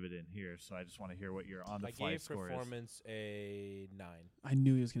you didn't give it in here, so I just want to hear what your on the I fly gave score is. performance a 9. I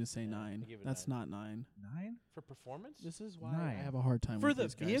knew he was gonna say Yeah, 9. I give it That's 9. not 9. 9? For performance? This is why 9. I have a hard time For with the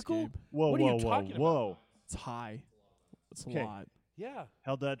these guys, vehicle? Gabe. Whoa, What are whoa, you whoa, talking about? whoa. It's high. It's a 'Kay. lot. Yeah.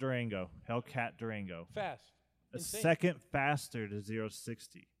 Hellcat Durango. Hellcat Durango. Fast. A Insane. second faster to 0 to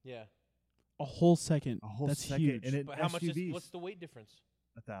 60. Yeah. A whole second. A whole That's second. huge. And it But how much SUVs. is what's the weight difference?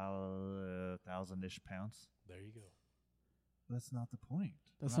 1,000-ish pounds. There you go. That's not the point.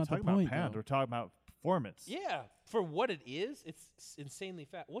 That's We're not the talking point, about pound. though. We're talking about performance. Yeah. For what it is, it's insanely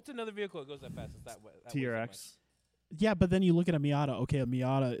fast. What's another vehicle that goes that fast? It's that way. That weighs that much? TRX. Yeah, but then you look at a Miata. Okay, a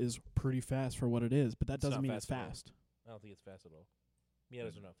Miata is pretty fast for what it is, but that It's doesn't not mean fast it's at all. fast. I don't think it's fast at all.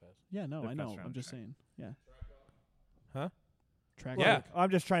 Miatas are not fast. Yeah, no, They're I fast know. around I'm just track. saying. Yeah. Huh? Track. Yeah. work. I'm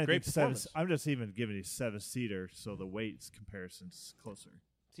just trying to Great think seven. performance. I'm just even giving you 7-seater, so the weights comparison's closer.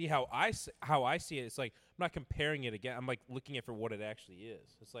 See how I see it. It's like I'm not comparing it again. I'm like looking at for what it actually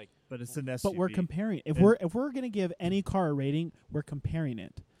is. It's like But it's an SUV. But we're comparing. If And- we're gonna give any car a rating, we're comparing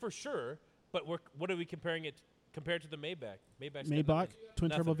it. for sure. But what are we comparing it compared to the Maybach? Maybach's got Maybach, nothing.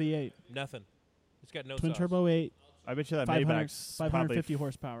 twin turbo Nothing. V8, Nothing. It's got no twin sauce. turbo 8, I bet you that 500 Maybach's 550 probably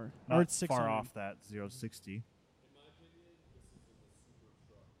horsepower. not Or it's 600. far off that 0 to 60.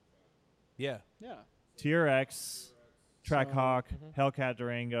 Yeah. Yeah. TRX, Trackhawk, Mhm. Hellcat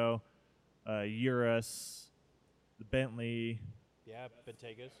Durango, Urus, the Bentley, Yeah,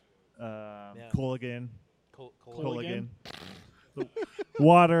 Bentegas. Cooligan, Cooligan? the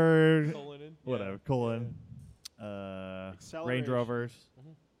Water, Cullinan. whatever, Cullinan, Range Acceleration. Rovers.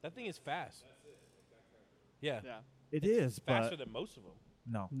 That thing is fast. Yeah. Yeah. It It's is, faster but than most of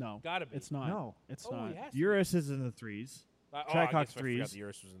them. no. Gotta be. It's not. No. It's Oh, not. he has to Urus is in the threes. be. I Trackhawk's guess I forgot threes. the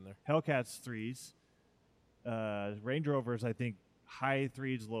Urus was in there. Hellcat's threes. Range Rovers, I think, high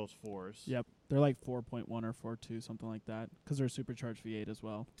threes, lows fours. Yep. They're like 4.1 or 4.2, something like that, because they're supercharged V8 as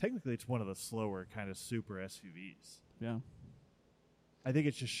well. Technically, it's one of the slower kind of super SUVs. Yeah. I think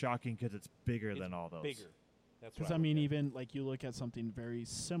it's just shocking because it's bigger It's than all those. Bigger. That's Because, what I look mean, at. even like you look at something very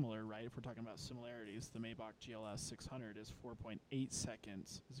similar, right? If we're talking about similarities, the Maybach GLS 600 is 4.8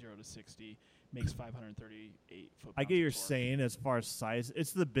 seconds, 0 to 60, makes 538 foot-pounds. I get you're of torque. saying as far as size,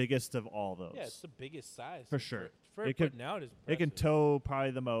 it's the biggest of all those. Yeah, it's the biggest size. For sure. For It putting out is It can impressive. tow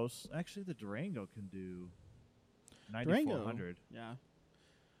probably the most. Actually, the Durango can do 9,400. Yeah.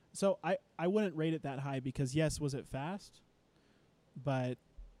 So I wouldn't rate it that high because, yes, was it fast? But,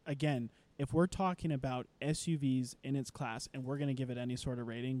 again, if we're talking about SUVs in its class and we're going to give it any sort of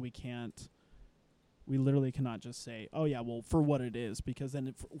rating, we literally cannot just say, oh, yeah, well, for what it is, because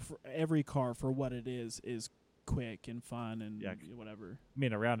then for every car, for what it is quick and fun and Yeah. whatever. I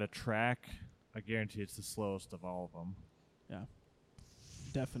mean, around a track, I guarantee it's the slowest of all of them. Yeah,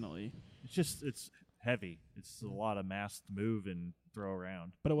 definitely. It's heavy. It's a lot of mass to move and throw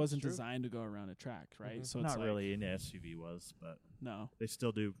around. But it wasn't True. designed to go around a track, right? Mhm. So it's Not like, really an SUV was, but No. they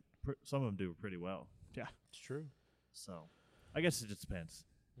still do. Some of them do pretty well. It's true. So, I guess it just depends.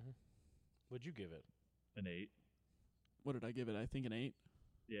 What'd you give it? An 8. What did I give it? I think an 8.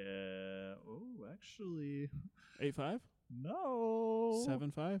 Yeah. Oh, actually, 8.5? no.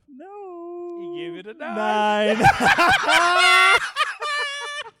 7.5? No. He gave it a 9. 9.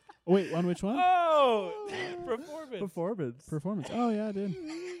 Wait, on which one? Oh, performance. Performance. Performance. Oh, yeah, I did.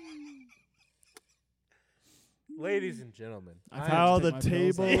 Ladies and gentlemen, I I forgot How to the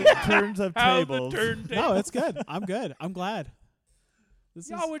take my pills table out. turns of how the tables. turntable. No, it's good. I'm good. I'm glad.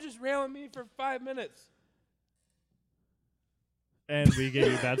 Y'all were just railing me for 5 minutes. And we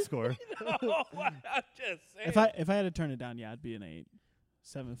gave you that score. No, I'm just saying. If I had to turn it down, yeah, it'd be an 8.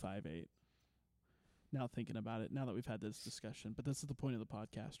 7.5, 8. Now thinking about it, now that we've had this discussion, but this is the point of the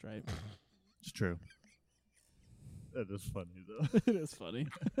podcast, right? It's true. That is funny though. It is funny.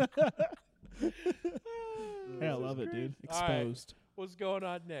 Hey, I love it, dude. All right. Exposed. What's going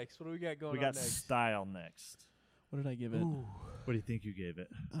on next? What do we got going We on got next? style next. What did I give it? What do you think you gave it?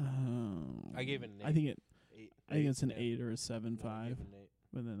 I gave it an 8. I think it. Eight. I think it's an Yeah. 8 or a No, I 7.5, gave it an 8.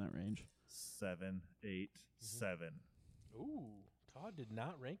 within that range. 7, 8, 7. Ooh, Todd did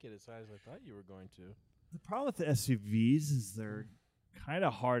not rank it as high as I thought you were going to. The problem with the SUVs is they're kind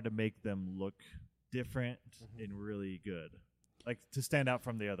of hard to make them look different and really good, like to stand out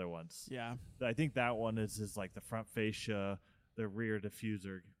from the other ones. Yeah. I think that one is like the front fascia, the rear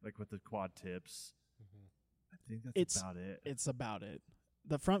diffuser, like with the quad tips. I think that's about it. It's about it.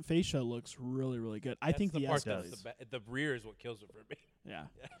 The front fascia looks really, really good. I That's think the part Escalade. that's the rear is what kills it for me. Yeah.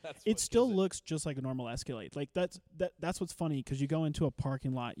 That's It what still kills looks just like a normal Escalade. Like that's what's funny because you go into a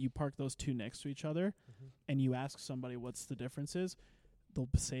parking lot, you park those two next to each other, and you ask somebody what's the difference is. They'll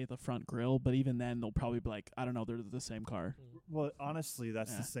say the front grille, but even then they'll probably be like, I don't know, they're the same car. Well, honestly,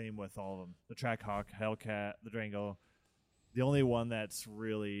 that's Yeah. the same with all of them. The Trackhawk, Hellcat, the Durango. The only one that's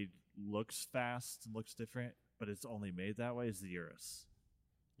really looks fast and looks different, but it's only made that way is the Urus.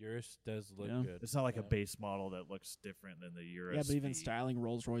 Yours does look Yeah. good. It's not like a Yeah. base model that looks different than the Urus. Yeah, but even V. styling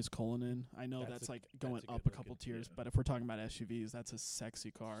Rolls-Royce Cullinan, I know That's that's a- like that's going a good up a couple looking, tiers, yeah. but if we're talking about SUVs, that's a sexy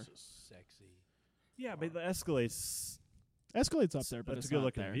car. So sexy. Yeah, but the Escalade's Escalade's up there, but that's it's a good not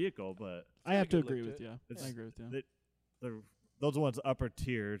looking there. vehicle, but I have got to a good agree look with to you. It's- I agree with you. those ones upper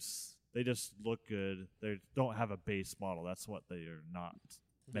tiers, they just look good. They don't have a base model. That's what they are not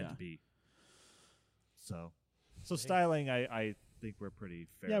meant Yeah. to be. So styling, I think we're pretty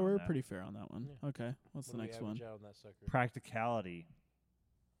fair. Yeah, on we're that. pretty fair on that one. Yeah. Okay, what's What the do we next one? average out on that sucker? Practicality.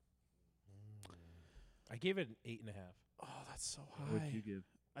 I gave it an 8.5. Oh, that's so What high. would you give?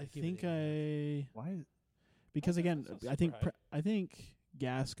 I give it think an Why? because again, that's not I think super high. I think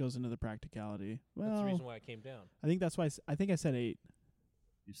gas goes into the practicality. That's the Well, reason why it came down. I think that's why I think I said 8,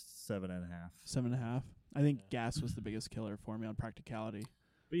 You 7.5. 7.5. I think Yeah. gas was the biggest killer for me on practicality.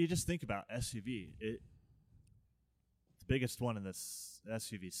 But you just think about SUV. The biggest one in this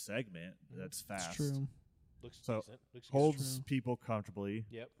SUV segment that's fast. It's true. Looks So, decent. Looks good. Holds True. people comfortably.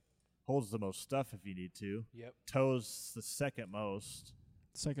 Yep. Holds the most stuff if you need to. Yep. Tows the second most.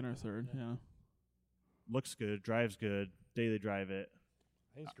 Second or third, yeah. Looks good. Drives good. Daily drive it.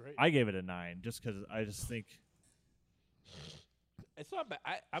 I think it's great. I gave it a 9 just because I just think It's not bad.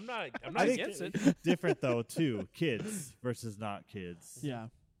 I'm not I think against it. different though too. Kids versus not kids. Yeah.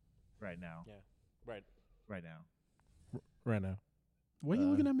 Right now. Yeah. Right. Right now. Right now. Why are you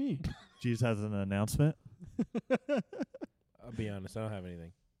looking at me? Jesus has an announcement. I'll be honest. I don't have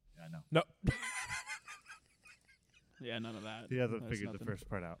anything. Yeah, I know. No. Yeah, none of that. He hasn't There's figured the nothing. first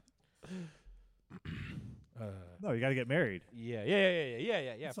part out. No, you got to get married. Yeah.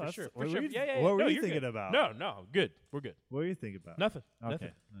 So For that's- sure. what For were sure. you- Yeah. what were No, you you're thinking good. about? No. Good. We're good. What were you thinking about? Nothing. Okay,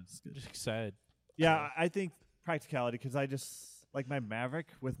 Nothing. that's good. Just excited. Yeah, I think practicality because I just like my Maverick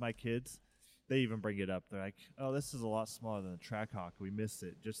with my kids. They even bring it up. They're like, "Oh, this is a lot smaller than the Trackhawk. We missed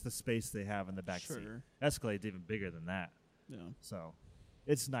it. Just the space they have in the back seat. Sure. Escalade's even bigger than that. Yeah. So,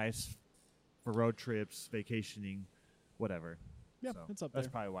 it's nice for road trips, vacationing, whatever. Yep, So it's up that's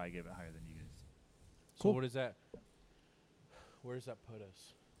there. probably why I gave it higher than you guys. So Cool. what is that? Where does that put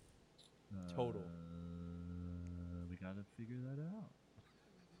us? Total. We got to figure that out.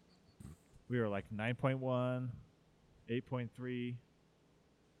 We were like 9.1, 8.3.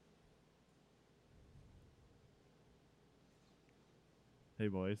 Hey,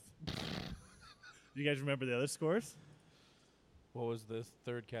 boys. Do you guys remember the other scores? What was the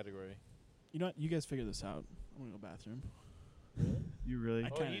third category? You know what? You guys figure this out. I'm going to go bathroom. You really? I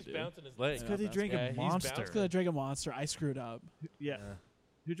Oh, kinda he's do. bouncing his legs. It's Because he that's drank yeah, a he's monster. bouncing. Because I drank a monster. I screwed up. Yeah.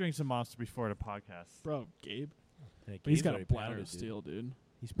 Who drinks a monster before the podcast? Bro, Gabe. Yeah, But he's Gabe's got a already bladder pounded, of dude. steel, dude.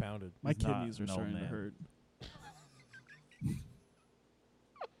 He's pounded. My He's not kidneys are an old starting to man. hurt.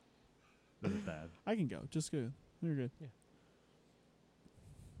 That is bad. I can go. Just go. You're good. Yeah.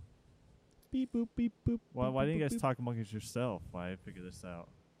 Beep, boop, beep, boop. Why beep, didn't boop, you guys boop. talk amongst yourself while I figure this out?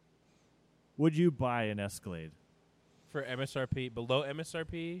 Would you buy an Escalade? For MSRP, below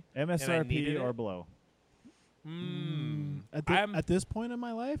MSRP? MSRP needed or it? below? At this point in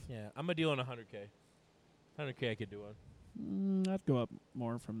my life, Yeah, I'm a deal on 100K. 100K I could do one. I'd go up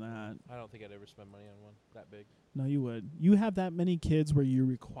more from that. I don't think I'd ever spend money on one that big. No, you would. You have that many kids where you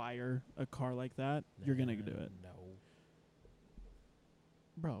require a car like that, you're going to do it. No.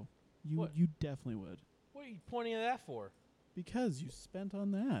 Bro, What? you definitely would. What are you pointing at that for? Because you spent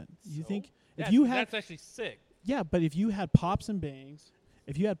on that. You So? think if That's- you had That's actually sick. yeah, but if you had pops and bangs,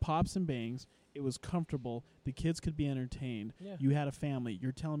 it was comfortable. The kids could be entertained. Yeah. You had a family.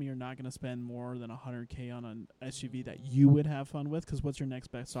 You're telling me you're not going to spend more than 100K on an SUV that you would have fun with? Because what's your next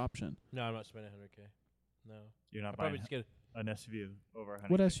best option? No, I'm not spending 100K. No. You're not I'd probably buying just get an SUV over 100.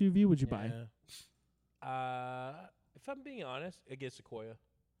 What SUV would you buy? If I'm being honest, I get Sequoia.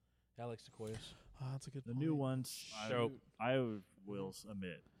 I like Sequoias. Oh, that's a good The point. new ones, So- I will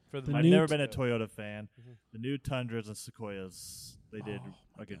admit. For The I've new never t- been a Toyota fan. Mhm. The new Tundras and Sequoias, they did Oh,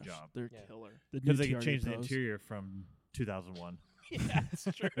 my a good gosh, job. They're Yeah. killer. The Because new they could TRD change the Pros. interior from 2001. yeah, it's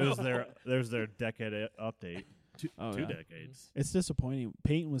true. There's their decade update. Two Oh, yeah. decades. It's disappointing.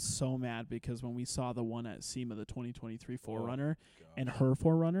 Peyton was so mad because when we saw the one at SEMA, the 2023 Forerunner, and her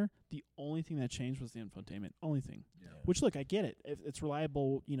Forerunner, the only thing that changed was the infotainment. Only thing. Yeah. Which, look, I get it. If it's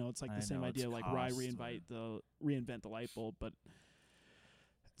reliable, it's like I the same know, it's idea, like why cost, reinvent the light bulb, but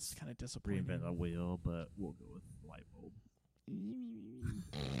it's kind of disappointing. Reinvent the wheel, but we'll go with light bulb.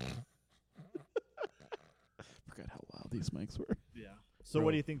 Forgot how loud these mics were. Yeah. So Bro.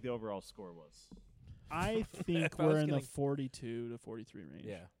 what do you think the overall score was? I think If I we're was in the getting- 42 to 43 range.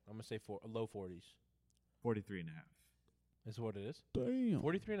 Yeah, I'm gonna say low 40s. 43 and a half. Is what it is. Damn.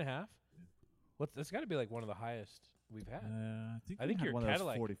 43 and a half. What's that's got to be like one of the highest we've had. I I think we had your one that was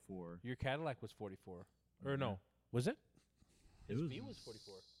Cadillac- 44. Your Cadillac was 44, or Yeah. no? Was it? It His was- V was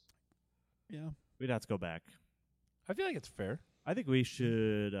 44. Yeah. We'd have to go back. I feel like it's fair. I think we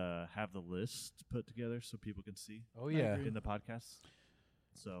should have the list put together so people can see Oh I yeah, agree. in the podcast.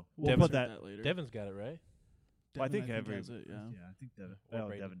 So We'll Devin's put got that later. Devin's got it right. Well, I Devin, think every has it, yeah. I think Devin. Or Oh,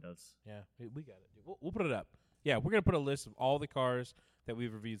 Brady. Devin does. Yeah, we got it. Dude. We'll put it up. Yeah, we're gonna put a list of all the cars that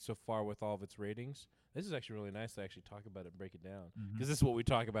we've reviewed so far with all of its ratings. This is actually really nice to actually talk about it and break it down because this is what we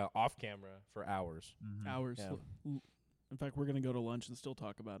talk about off camera for hours. Hours. Yeah. In fact, we're going to go to lunch and still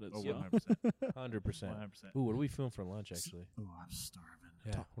talk about it. Oh, so. 100%. 100%. 100%. Ooh, what are we feeling for lunch actually? Oh, I'm starving.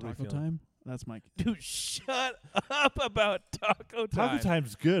 Yeah, what are we Taco feeling? time? That's my... Dude, shut up about taco time. Taco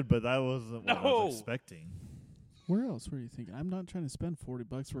time's good, but that wasn't what I No. was expecting. Where else were you thinking? I'm not trying to spend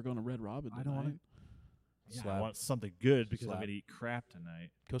 $40 for going to Red Robin I tonight. don't want Yeah, I Slab. want something good because I'm Slab. going to eat crap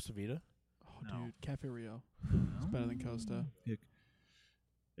tonight. Costa Vida. Oh, No. dude. Cafe Rio. It's better than Costa.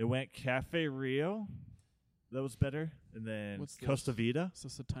 It went Cafe Rio, That was better. And then What's this? Costa Vida. Is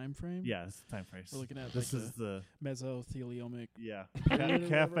this a time frame? Yeah, it's time frame. We're looking at This like is the mesotheliomic. yeah Whatever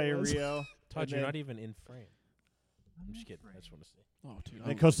Cafe it was. Rio. Todd, And you're then- not even in frame. I'm just kidding. I just want to say. Oh, dude.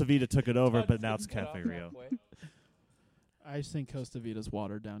 And Costa Vida took it over, Todd but now it's didn't cut Cafe off Rio. halfway. I just think Costa Vida's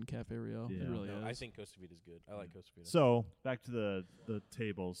watered down Cafe Rio. Yeah. It really No, is. I think Costa Vita's good. I like Costa Vita. So back to the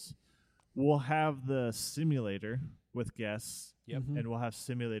tables. We'll have the simulator with guests, Yep. Mhm. and we'll have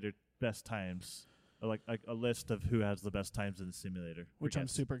simulator best times, like a list of who has the best times in the simulator. for Which I'm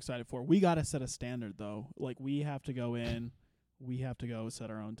guests. super excited for. We got to set a standard, though. Like, we have to go in. We have to go set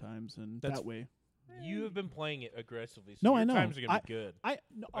our own times, and That's- that way. You have been playing it aggressively. So No, your I know. times are going to be good. No, Are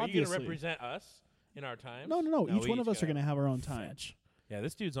you obviously. going to represent us in our times? No. Each we one of us are gotta going to have our own time. fetch. Yeah,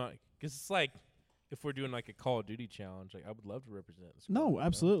 this dude's on. Because it's like, if we're doing like a Call of Duty challenge, like I would love to represent. the squad, No, you know?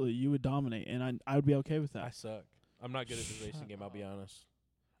 absolutely. You would dominate, and I would be okay with I that. suck. I'm not good at the racing game, I'll be honest.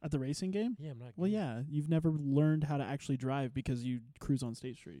 At the racing game? Yeah, I'm not Well, good. yeah. You've never learned how to actually drive because you cruise on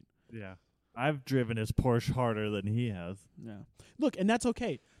State Street. Yeah, I've driven his Porsche harder than he has. Yeah. Look, and that's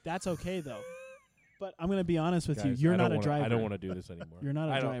okay. That's okay, though. But I'm going to be honest with you. Guys, You're I not don't a wanna- driver. I don't want to do this anymore. You're not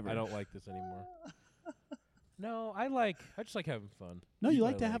a I don't- driver. I don't like this anymore. No, I just like having fun. No, you That's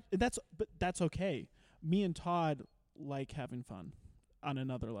like what to I have but that's okay. Me and Todd like having fun on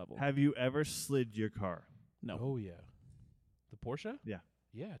another level. Have you ever slid your car No. Oh yeah, the Porsche. Yeah.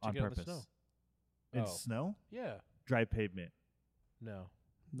 Yeah, check on it out in the purpose snow. in Oh. snow? Yeah, Dry pavement. no.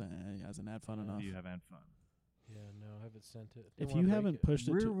 Nah, he hasn't had fun enough. You have had fun. Yeah, no, I haven't sent it. If Don't wanna you break haven't it. pushed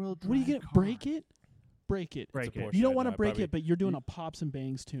it to Rear-wheel what are you drive gonna car. break it? Break it. Break It's a it. Porsche. You don't I want know, to I break probably- it, but you're doing you- a pops and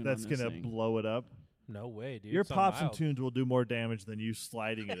bangs tune. That's on this gonna thing. blow it up. No way, dude. Your It's on pops and mild. tunes will do more damage than you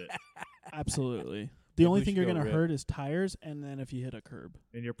sliding it. Absolutely. The Maybe only we thing should you're go gonna red. hurt is tires, and then if you hit a curb.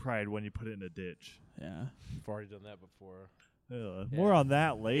 And your pride when you put it in a ditch. Yeah. I've already done that before. More on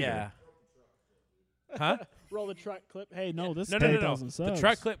that later. Yeah. Huh? Roll the truck clip. Hey, no, this No, is no, no, 10,000 no. subs. The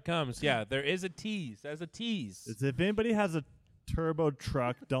truck clip comes. Yeah, there is a tease. There's a tease. It's if anybody has a turbo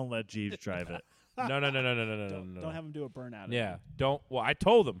truck, don't let Jeeves drive it. No. Don't have him do a burnout. Yeah, don't. Well, I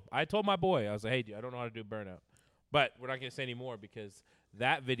told him. I told my boy. I was like, hey, dude, I don't know how to do burnout. But we're not going to say any more because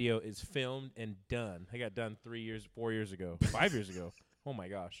that video is filmed and done. I got done 3 years, 4 years ago, 5 years ago. Oh, my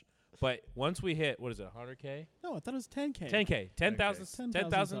gosh. But once we hit, what is it, 100K? No, I thought it was 10K. 10K. 10,000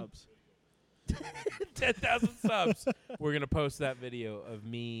 10,000 subs. 10,000 subs. We're going to post that video of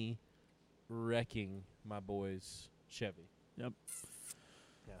me wrecking my boy's Chevy. Yep.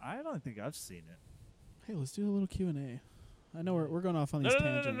 I don't think I've seen it. Hey, let's do a little Q&A. I know we're going off on No, these no,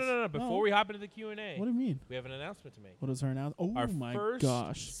 no, no, tangents. no, no, no. Before we hop into the Q&A, What do you mean? we have an announcement to make. What is our announcement? Oh Our my first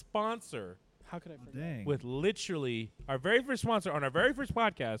gosh. sponsor, How could I forget? Dang. with literally our very first sponsor on our very first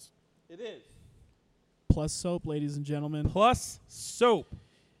podcast, It is. Plus Soap, ladies and gentlemen. Plus Soap.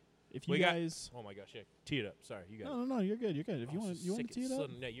 If you We got- guys Oh my gosh, yeah. Tee it up. Sorry, you got it. No, you're good. You're good. If you Oh, want so you want sick to tee it's it up.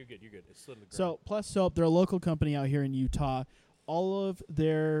 slid- No, you're good. You're good. It's slid in the ground. So, Plus Soap, they're a local company out here in Utah. All of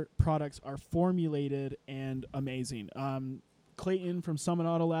their products are formulated and amazing. Clayton from Summit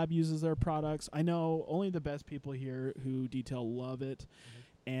Auto Lab uses their products. I know only the best people here who detail love it.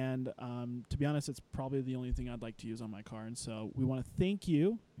 And to be honest, it's probably the only thing I'd like to use on my car. And so we want to thank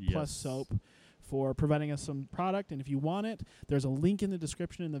you, Plus Yes. Soap, for providing us some product. And if you want it, there's a link in the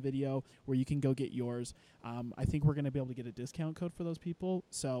description in the video where you can go get yours. I think we're going to be able to get a discount code for those people.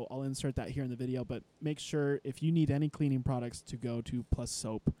 So I'll insert that here in the video. But make sure if you need any cleaning products to go to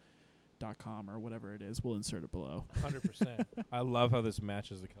plussoap.com or whatever it is. We'll insert it below. 100%. I love how this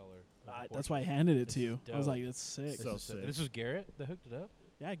matches the color. of the That's Porsche. why I handed it This to is you. I was dope. like, that's sick. This So is sick. This was Garrett that hooked it up?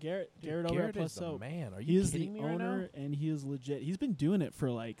 Yeah, Garrett. Dude, Garrett over at Plus is the Soap. man. Are He you is the kidding me right owner, now? and he is legit. He's been doing it for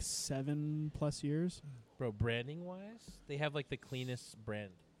like 7+ years. Bro, branding-wise, they have like the cleanest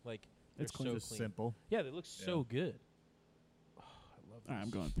brand. Like, they're It's clean. so Just clean. simple. Yeah, they look so good. Oh, I love this. All right, I'm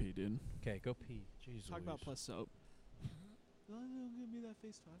going pee, dude. Okay, go pee. Jeez Talk about Louise. Plus Soap. Don't give me that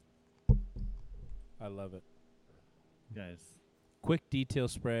face talk. I love it. Guys. Quick detail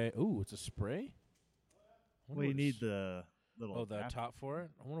spray. Ooh, it's a spray? I wonder Well, you what need it's- the little. Oh, the cap. top for it?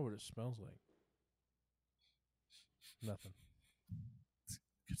 I wonder what it smells like. Nothing.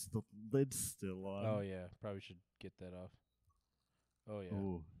 It's the lid's still on. Oh, yeah. Probably should get that off. Oh, yeah.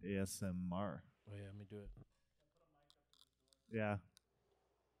 Ooh, ASMR. Oh, yeah. Let me do it. Yeah.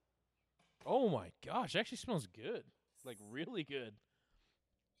 Oh, my gosh. It actually smells good. Like, really good.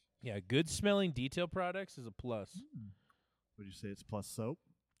 Yeah, good smelling detail products is a plus. Would you say it's Plus Soap?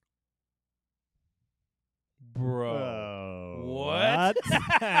 Bro. Oh, What?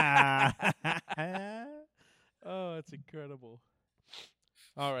 what? Oh, that's incredible.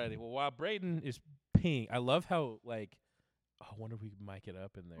 Alrighty. Well, while Braden is peeing, I love how, like, I wonder if we could mic it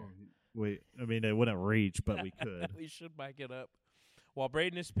up in there. Wait, I mean, it wouldn't reach, but we could. We should mic it up. While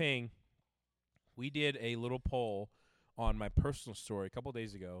Braden is paying, we did a little poll on my personal story a couple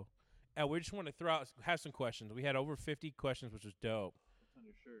days ago, and we just want to have some questions. We had over 50 questions, which was dope. On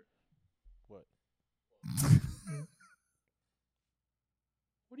your shirt. What?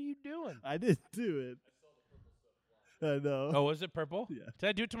 What are you doing? I didn't do it. I know. Oh, was it purple? Yeah. Did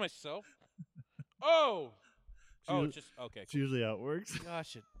I do it to myself? Oh. Oh, It's just okay. It's usually how it works.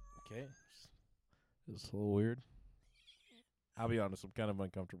 Gosh, okay. It's a little weird. I'll be honest, I'm kind of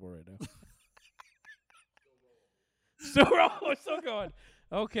uncomfortable right now. Still going.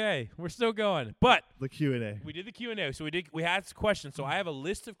 Okay, we're still going. But The Q&A. we did the Q&A. So we had some questions. So I have a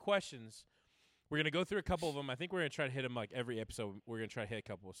list of questions. We're going to go through a couple of them. I think we're going to try to hit them like every episode. We're going to try to hit a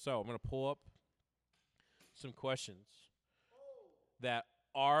couple. So I'm going to pull up some questions that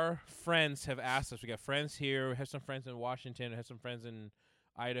our friends have asked us. We got friends here. We have some friends in Washington. We have some friends in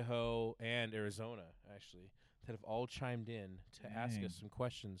Idaho and Arizona, actually, that have all chimed in to ask us some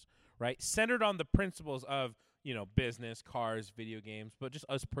questions, right? Centered on the principles of, business, cars, video games, but just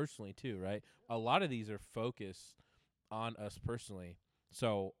us personally too, right? A lot of these are focused on us personally.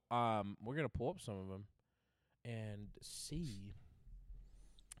 So we're going to pull up some of them and see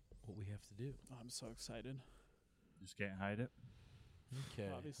what we have to do. Oh, I'm so excited. Just can't hide it. Okay,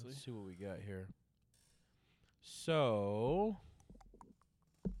 Obviously. let's see what we got here. So,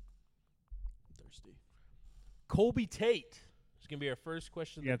 Thirsty. Colby Tate is going to be our first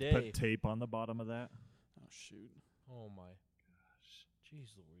question You of have the to day. put tape on the bottom of that. Oh, shoot. Oh, my gosh.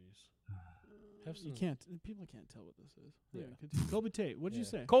 Jeez Louise. Have some You can't. People can't tell what this is. Yeah. Continue. Colby Tate. What'd you Yeah.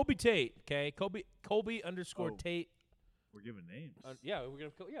 say? Colby Tate, okay? Colby _ Tate. We're giving names. Yeah, we're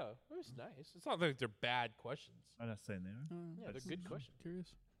going to it's nice. It's not like they're bad questions. I'm not saying they are. Yeah, they're good questions.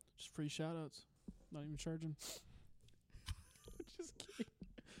 Curious. Just free shout-outs. Not even charging. Just kidding.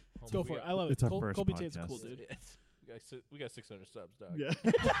 Let's go for it. I love It's it. our first Colby Tate's a podcast. cool dude. We got 600 subs, dog. Yeah.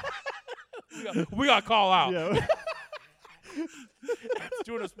 we got to call out. yeah. It's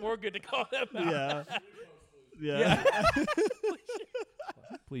doing us more good to call them out. Yeah.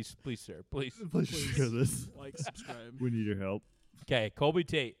 Please, sir. Please. Please share this. Like, subscribe. We need your help. Okay, Colby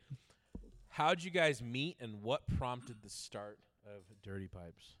Tate. How'd you guys meet, and what prompted the start of Dirty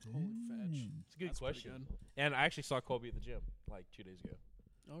Pipes? Holy fetch. It's a good That's pretty question. good. And I actually saw Colby at the gym like 2 days ago,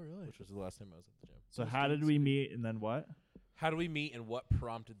 Oh, really? which was the last time I was at the gym. So Those how did dudes. we meet and then what? How do we meet, and what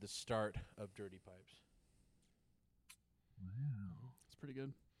prompted the start of Dirty Pipes? It's pretty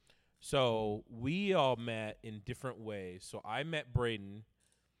good. So we all met in different ways. So I met Braden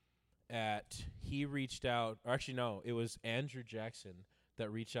he reached out, or actually no, it was Andrew Jackson that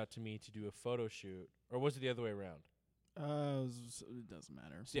reached out to me to do a photo shoot, or was it the other way around? It doesn't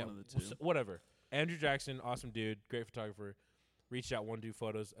matter. It's Yeah, one of the two. whatever. Andrew Jackson, awesome dude, great photographer, reached out, wanted to do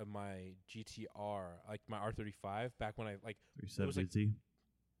photos of my GTR, like my R35, back when I was like, 370Z.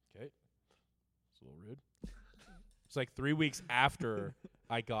 okay, it's a little rude. It's like 3 weeks after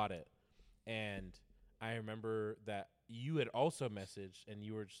I got it, and I remember that you had also messaged, and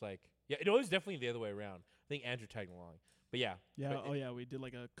you were just like, yeah, it was definitely the other way around. I think Andrew tagged along, but yeah. Yeah. but Oh, yeah. We did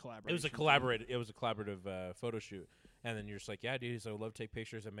like a collaboration. It was a collaborative photo shoot, and then you're just like, yeah, dude, so I would love to take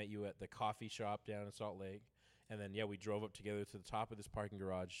pictures. I met you at the coffee shop down in Salt Lake, and then we drove up together to the top of this parking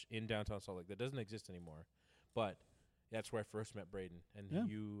garage in downtown Salt Lake that doesn't exist anymore, but that's where I first met Braden, and Yeah.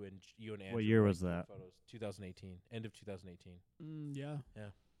 you and Andrew. What year were, was doing that? Photos, 2018, end of 2018. Yeah.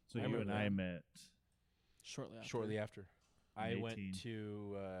 So I you remember and that. I met. Shortly after. I went 18.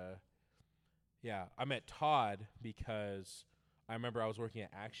 to, I met Todd because I remember I was working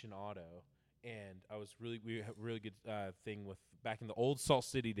at Action Auto, and we had a really good thing with back in the old Salt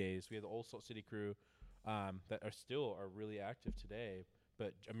City days. We had the old Salt City crew that are really active today.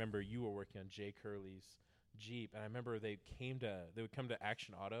 But I remember you were working on Jay Curley's Jeep, and I remember they would come to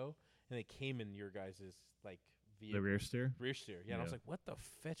Action Auto, and they came in your guys' like vehicle. The rear steer? Rear steer, yeah. And I was Yeah. like, what the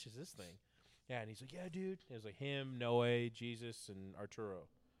fetch is this thing? Yeah, and he's like, yeah, dude. It was like him, Noe, Jesus, and Arturo.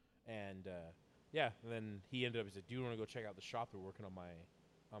 And, and then he ended up, he said, do you want to go check out the shop? They're working on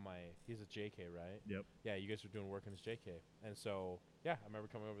my, he's a JK, right? Yep. Yeah, you guys were doing work on his JK. And so, yeah, I remember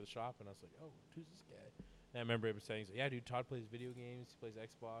coming over to the shop, and I was like, oh, who's this guy? And I remember him saying, he's like, yeah, dude, Todd plays video games. He plays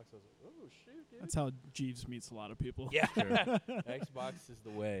Xbox. I was like, oh, shoot, dude. That's how Jeeves meets a lot of people. Yeah. Xbox is the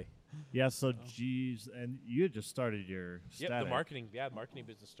way. Yeah, so geez, and you had just started your Yep, static. the marketing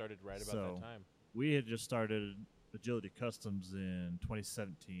business started right about So- that time. We had just started Agility Customs in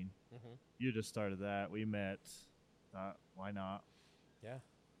 2017. Mm-hmm. You just started that. We met. Thought, why not? Yeah.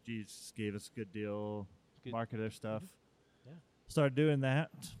 Jeez gave us a good deal. Good. Market their stuff. Yeah. Started doing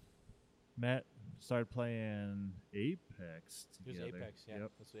that. Met. started playing Apex It was together. Apex, yeah.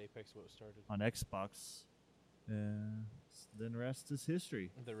 Yep. That's what Apex what started. On Xbox. Then rest is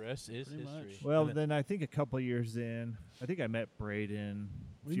history. The rest is Pretty history. much. Well, And then I think a couple years in, I think I met Braden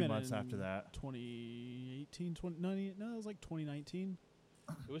a We few met months in after that. 2018, 2019. No, it was like 2019.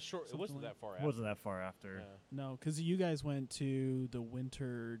 it was short. It something wasn't like- that far It after. wasn't that far after. Yeah. No, because you guys went to the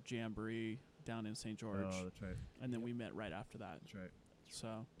Winter Jamboree down in St. George, Oh, that's right. and then Yep. we met right after that. That's right.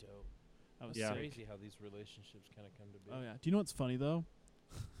 So Dope. that was Yeah. sick. Crazy how these relationships kind of come to be. Oh yeah. Do you know what's funny though?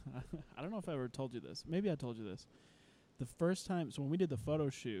 I don't know if I ever told you this. Maybe I told you this. The first time, so when we did the photo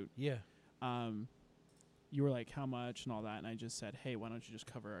shoot, Yeah. you were like, "How much?" and all that, and I just said, "Hey, why don't you just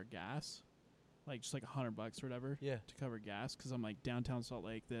cover our gas, like just like $100 or whatever, Yeah. to cover gas?" Because I'm like downtown Salt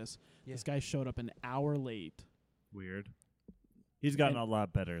Lake. This Yeah. guy showed up an hour late. Weird. He's gotten And- a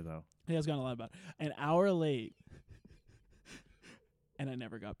lot better though. He has gotten a lot about it. An hour late, and I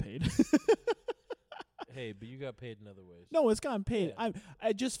never got paid. Hey, but you got paid in other ways. No, it's gotten paid. Yeah.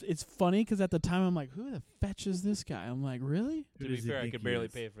 It's funny because at the time I'm like, who the fetch is this guy? I'm like, really? To Who be does he fair, I think could he barely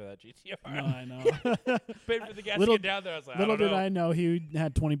is? pay for that GTR. No, I know. Paid for the gas Little- to get down there. I was like, Little I don't did know. I know he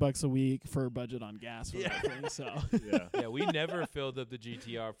had $20 a week for a budget on gas for Yeah. that thing. So Yeah. Yeah, we never filled up the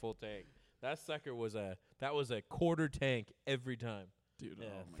GTR full tank. That sucker was a quarter tank every time. dude, Yeah,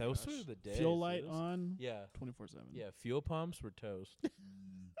 oh my those gosh. were the days. Fuel It light was- on Yeah, 24/7. yeah. Fuel pumps were toast.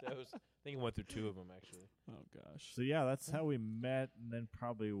 Toast. I think I went through 2 of them actually. Oh gosh. So yeah, that's how we met, and then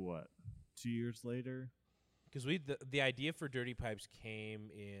probably what 2 years later. Because the idea for Dirty Pipes came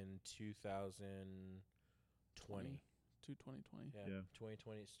in 2020. 2020. Yeah, Yeah.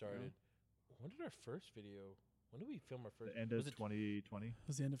 2020 it started. When did our first video? When did we film our first? The end was of it 2020. It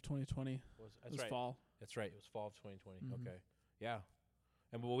was the end of 2020. Was, It that's was right. fall. That's right. It was fall of 2020. Mhm. Okay. Yeah.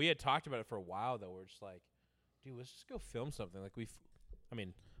 And we had talked about it for a while though. We're just like, dude, let's just go film something. Like I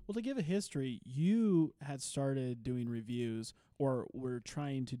mean, Well, to give a history, you had started doing reviews, or were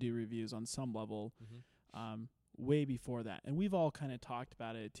trying to do reviews on some level, way before that. And we've all kind of talked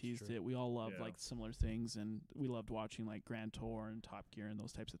about it, teased Sure. it. We all love Yeah. like similar things, and we loved watching like Grand Tour and Top Gear and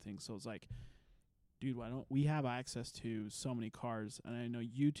those types of things. So it's like, dude, why don't we have access to so many cars? And I know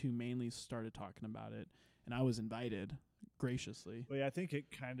you two mainly started talking about it, and I was invited graciously. Well, yeah, I think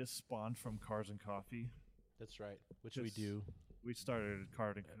it kind of spawned from Cars and Coffee. that's right. Which we Just do. We started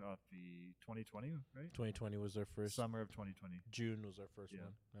Cars and Coffee 2020, right? 2020 was our first. Summer of 2020. June was our first Yeah.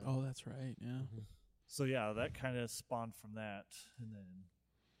 one. Oh, that's right. Yeah. Mhm. So yeah, that kind of spawned from that, and then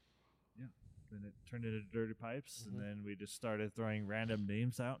then it turned into Dirty Pipes, Mhm. and then we just started throwing random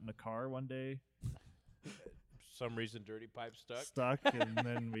names out in the car one day, Some reason Dirty Pipe stuck. and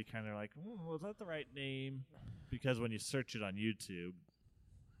then we kind of like, was that the right name? Because when you search it on YouTube,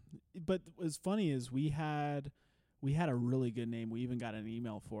 But what's funny is we had a really good name. We even got an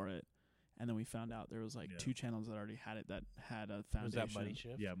email for it, and then we found out there was like Yeah. 2 channels that already had it that had a Was foundation. that Money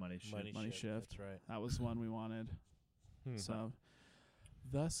Shift? yeah, Money Shift. Money Shift. That's right. That was the one we wanted. Hmm. So,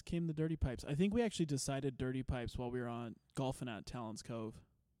 thus came the Dirty Pipes. I think we actually decided Dirty Pipes while we were on golfing at Talon's Cove.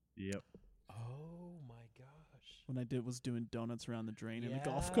 Yep. Oh my gosh. When I was doing donuts around the drain in the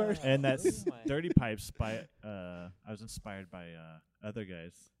golf Yeah. cart. And that's Oh my- Dirty Pipes by I was inspired by other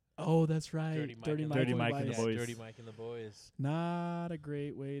guys. Oh, that's right. Dirty Mike Dirty and Mike, Dirty and Mike and the Boys. Boys. Dirty Mike and the Boys. Not a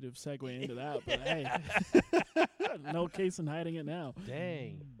great way to segue into that, but hey, no case in hiding it now.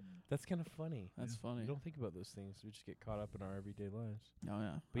 Dang. That's kind of funny. That's funny. You don't think about those things. We just get caught up in our everyday lives. Oh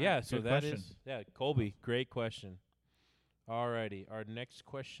yeah. But yeah, so Good that question. is Colby, great question. Alrighty, our next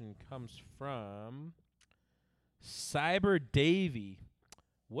question comes from Cyber Davy.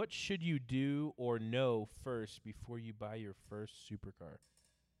 What should you do or know first before you buy your first supercar?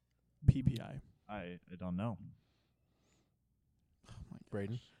 PPI. I don't know. Oh my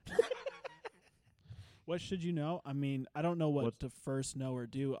Braden? What should you know? I mean, I don't know what What's- to first know or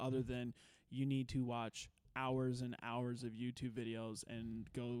do other than you need to watch hours and hours of YouTube videos and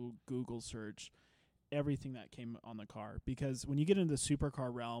go Google search everything that came on the car. Because when you get into the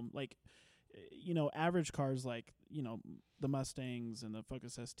supercar realm, like, average cars like, the Mustangs and the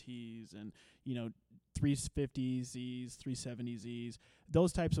Focus STs and, 350Zs, 370Zs,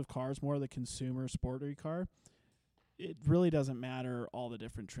 those types of cars, more of the consumer sporty car, it really doesn't matter all the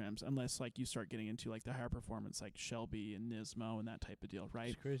different trims unless like you start getting into like the higher performance like Shelby and Nismo and that type of deal, right?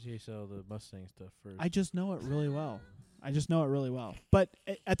 It's crazy you saw the Mustang stuff first. I just know it really well. But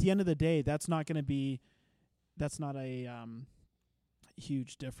at the end of the day, that's not a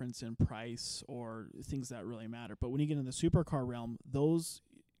huge difference in price or things that really matter. But when you get in the supercar realm, those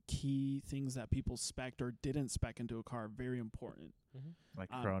key things that people spec'd or didn't spec into a car are very important. Like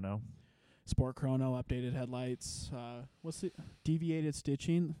Um, Chrono. Sport chrono, updated headlights, what's the deviated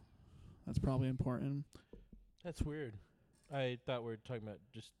stitching? That's probably important. That's weird. I thought we were talking about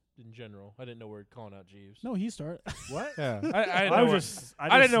just in general. I didn't know we were calling out Jeeves. No, he started. What? Yeah.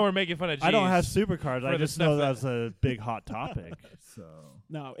 I didn't know we're making fun of Jeeves. I don't have supercars. I the just stuff know that- that's a big hot topic. So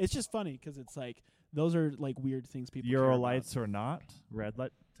No, it's just funny because it's like those are like weird things people. Euro care about. lights or not, red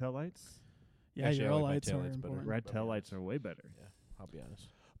light tail lights. Yeah, Actually, I Euro like my lights are taillights better. important. Red I'll tail be lights honest. are way better. Yeah, I'll be honest.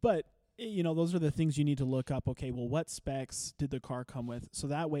 But those are the things you need to look up. Okay, well, what specs did the car come with? So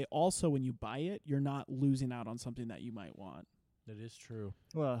that way, also when you buy it, you're not losing out on something that you might want. That is true.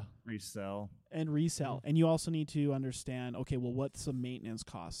 Well, resell. And resell. Mhm. And you also need to understand, okay, well, what's the maintenance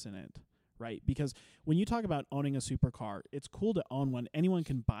costs in it, right? Because when you talk about owning a supercar, it's cool to own one. Anyone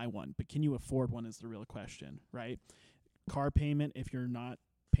can buy one, but can you afford one is the real question, right? Car payment, if you're not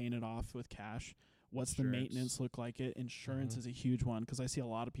paying it off with cash, what's the Insurance. maintenance look like it? Insurance Mhm. is a huge one because I see a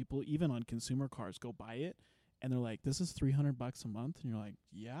lot of people, even on consumer cars, go buy it, and they're like, this is $300 a month. And you're like,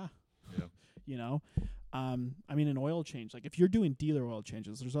 yeah. Yeah. You know, I mean, an oil change, like if you're doing dealer oil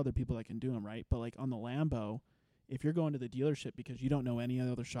changes, there's other people that can do them, right? But like on the Lambo, if you're going to the dealership because you don't know any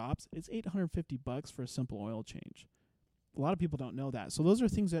other shops, it's $850 for a simple oil change. A lot of people don't know that. So those are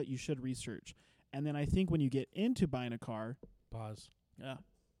things that you should research. And then I think when you get into buying a car, Pause. yeah.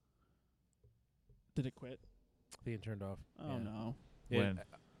 Did it quit? I think it turned off. Oh Yeah. no. When?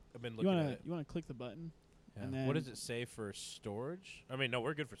 I've been You looking at wanna it. you wanna click the button? Yeah. and What then- does it say for storage? I mean, no,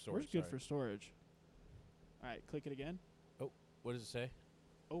 we're good for storage. We're good sorry. for storage. All right, click it again. What does it say?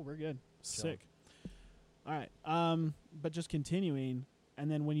 Oh, we're good. Sick. All right. But just continuing,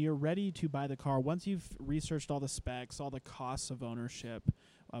 and then when you're ready to buy the car, once you've researched all the specs, all the costs of ownership,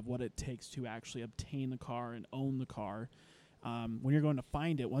 of what it takes to actually obtain the car and own the car, when you're going to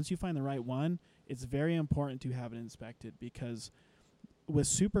find it, once you find the right one, it's very important to have it inspected because with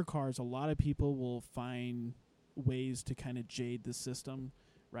supercars, a lot of people will find ways to kind of jade the system.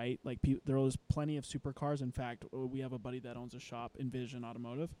 Right, like there was plenty of supercars. In fact, we have a buddy that owns a shop, Envision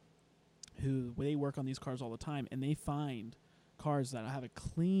Automotive, who they work on these cars all the time, and they find cars that have a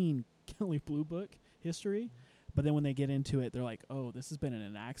clean Kelly Blue Book history, but then when they get into it, they're like, "Oh, this has been in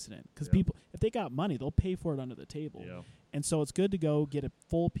an accident." Because Yeah. people, if they got money, they'll pay for it under the table. Yeah. And so it's good to go get a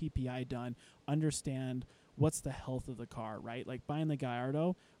full PPI done, understand what's the health of the car. Right, like buying the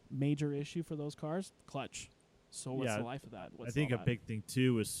Gallardo, major issue for those cars, clutch. So what's Yeah, the life of that? What's I think all a that? big thing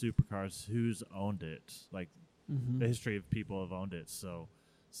too is supercars. Who's owned it? Like Mhm. the history of people have owned it. So,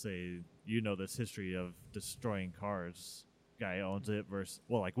 say this history of destroying cars. Guy owns it versus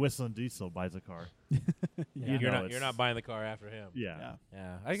like Whistling Diesel buys a car. Yeah. You You're know not. You're not buying the car after him. Yeah. Yeah.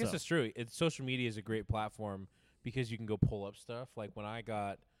 Yeah, I guess So- it's true. Social media is a great platform because you can go pull up stuff. Like when I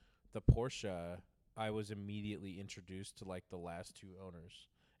got the Porsche, I was immediately introduced to like the last two owners,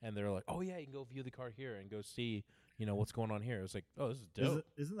 and they're like, "Oh yeah, you can go view the car here and go see, what's going on here." It was like, "Oh, this is dope."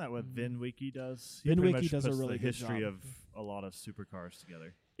 Isn't that what Mhm. VinWiki does? He pretty VinWiki much does a puts really the good history job. of a lot of supercars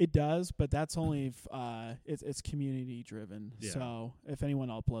together. It does, but that's only it's community driven. Yeah. So if anyone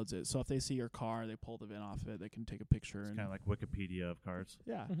uploads it, so if they see your car, they pull the VIN off of it, they can take a picture. It's And kind of like Wikipedia of cars.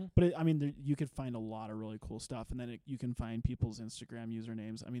 yeah, Mhm. but you could find a lot of really cool stuff, and then you can find people's Instagram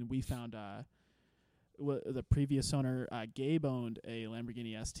usernames. I mean, we found the previous owner, Gabe owned a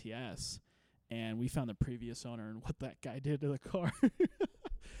Lamborghini STS, and we found the previous owner and what that guy did to the car.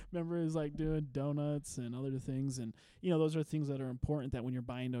 Remember, he was like doing donuts and other things, and those are things that are important. That when you're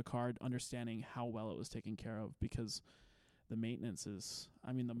buying a car, understanding how well it was taken care of, because the maintenance is.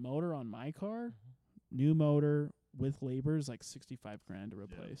 I mean, the motor on my car, new motor with labor is like $65,000 to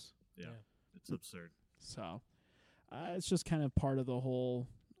replace. Yeah. Yeah. It's absurd. So it's just kind of part of the whole,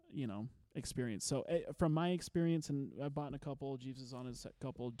 experience. So from my experience, and I bought in a couple. Jeeves is on his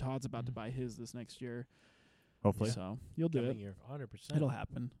couple. Todd's about to Mhm. buy his this next year. Hopefully. So you'll do Coming it. year, 100%. It'll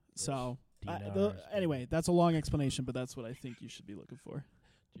happen. So Dinars, anyway, that's a long explanation, but that's what I think you should be looking for.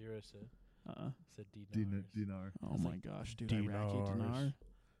 Jiro said Dinar. dinars. Oh It's my like gosh, dude, Iraqi dinars. dinar.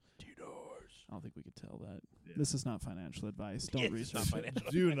 Dinars. I don't think we could tell that. Yeah. This is not financial advice. Don't It's not research it.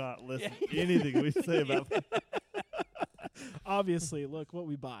 financial. Do not listen to anything we say about Obviously, look what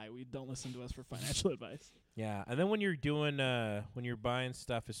we buy. We don't listen to us for financial advice. Yeah, and then when you're doing when you're buying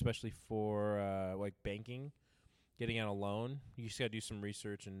stuff, especially for like banking, getting out a loan, you just gotta do some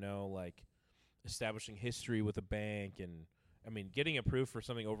research and know like establishing history with a bank. And I mean, getting approved for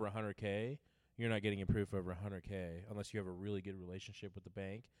something over $100K, you're not getting approved for over $100K unless you have a really good relationship with the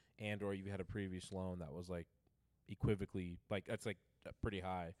bank and or you had a previous loan that was like equivocally like that's like pretty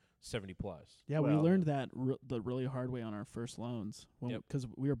high, 70 plus. Yeah, we Well- learned that the really hard way on our first loans Yep. because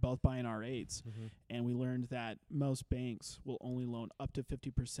we were both buying R8s, Mm-hmm. and we learned that most banks will only loan up to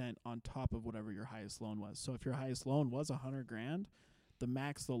 50% on top of whatever your highest loan was. So if your highest loan was $100,000, the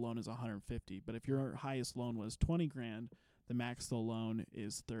max they'll loan is 150. But if your highest loan was 20 grand, the max they'll loan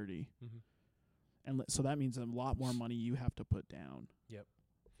is 30. Mm-hmm. And so that means a lot more money you have to put down. Yep.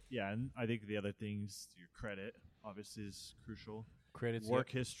 Yeah, and I think the other things, your credit obviously is crucial. Credits. Work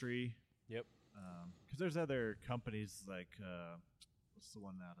history. Yep. Because there's other companies like what's the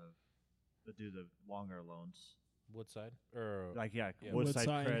one out of that do the longer loans? Woodside or Like Woodside,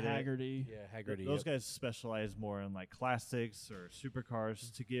 Credit. Haggerty. yeah, Haggerty. Those yep. guys specialize more in like classics or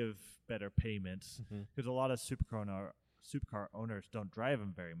supercars to give better payments Mhm. because a lot of supercar owners don't drive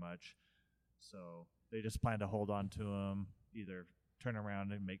them very much, so they just plan to hold on to them, either turn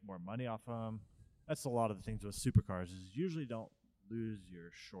around and make more money off them. That's a lot of the things with supercars is usually don't lose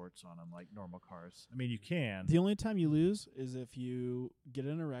your shorts on them like normal cars. I mean, you can. The only time you lose is if you get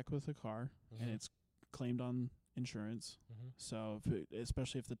in a wreck with a car and Mhm. it's claimed on insurance. Mhm. So,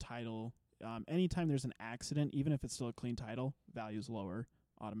 especially if the title, anytime there's an accident, even if it's still a clean title, value's lower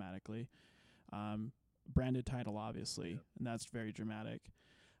automatically. Branded title, obviously, Yep. and that's very dramatic.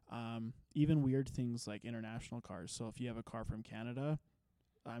 Even weird things like international cars. So, if you have a car from Canada,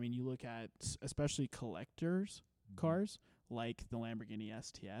 I mean, you look at especially collectors' cars like the Lamborghini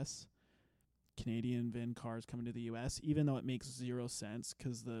STS. Canadian VIN cars coming to the U.S., even though it makes 0 sense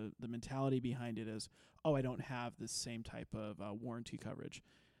because the mentality behind it is, oh, I don't have the same type of warranty coverage.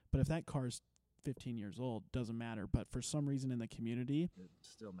 But if that car's 15 years old, doesn't matter. But for some reason in the community, It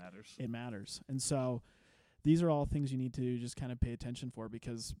still matters. it matters. And so these are all things you need to just kind of pay attention for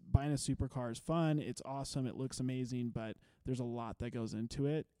because buying a supercar is fun. It's awesome. It looks amazing, but there's a lot that goes into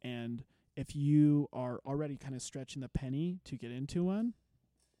it. And if you are already kind of stretching the penny to get into one,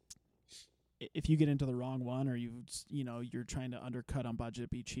 if you get into the wrong one or you're trying to undercut on budget,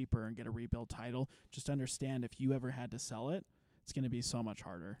 be cheaper and get a rebuild title, just understand if you ever had to sell it, it's going to be so much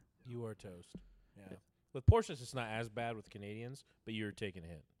harder. You are toast. Yeah. With Porsches, it's not as bad with Canadians, but you're taking a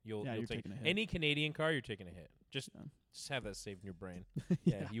hit. You're take taking a hit. Any Canadian car, you're taking a hit. Just have that saved in your brain.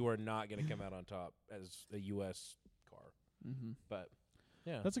 Yeah, you are not going to come out on top as a U.S. car. Mm-hmm. But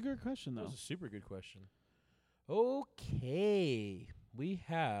yeah, That's a good question, that though. was a super good question. Okay, we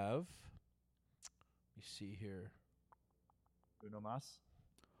have. Let me see here. Uno mas.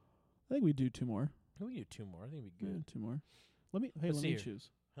 I think we do two more. We can do two more. I think we'd be Yeah, good. two more. Let me see here. choose.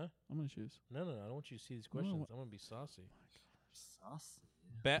 Huh? I'm going to choose. No. I don't want you to see these No, questions. what- I want to be saucy. Saucy.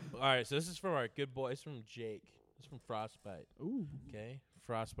 All right, so this is from our good boy. It's from Jake. It's from Frostbite. Ooh. Okay,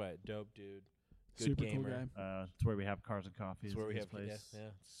 Frostbite, dope dude, good Super gamer. cool guy. It's where we have cars and coffees. It's where we at have his place. yeah,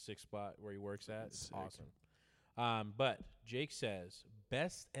 sixth spot where he works at. That's It's sick. awesome. But Jake says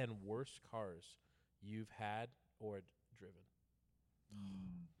best and worst cars you've had or driven.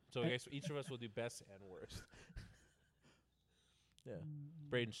 So I guess each of us will do best and worst. Yeah,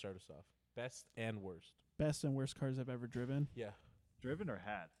 Braden, start us off. Best and worst. Best and worst cars I've ever driven. Yeah, Driven or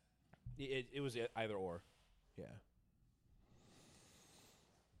had? it was either or. Yeah.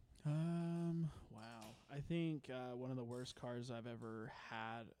 Wow. I think one of the worst cars I've ever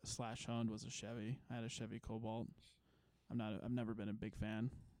had / owned was a Chevy. I had a Chevy Cobalt. I've never been a big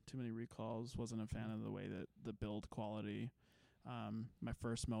fan. Too many recalls. Wasn't a fan of the way that the build quality. My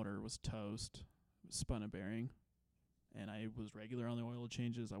first motor was toast. Spun a bearing, and I was regular on the oil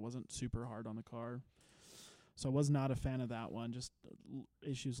changes. I wasn't super hard on the car, so I was not a fan of that one. Just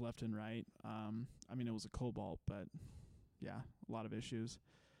issues left and right. I mean, it was a Cobalt, but yeah, a lot of issues.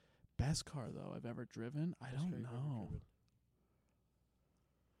 Best car though I've ever driven. I don't know.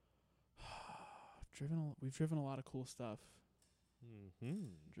 We've driven a lot of cool stuff. Mm-hmm.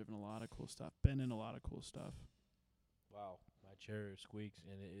 Driven a lot of cool stuff. Been in a lot of cool stuff. Wow, my chair squeaks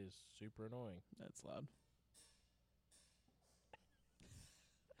and it is super annoying. That's loud.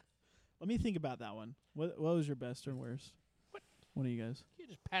 Let me think about that one. What was your best or worst? What? One of you guys. You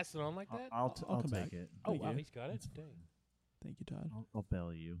just pass it on like that? I'll come take back. it. Oh Thank wow, you. he's got it. Dang. Thank you, Todd. I'll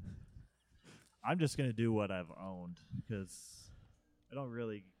bail you. I'm just gonna do what I've owned because I don't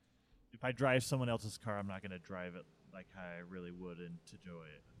really. If I drive someone else's car, I'm not gonna drive it like how I really would and to enjoy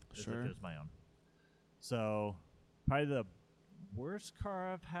it as Sure. if it was my own. So probably the worst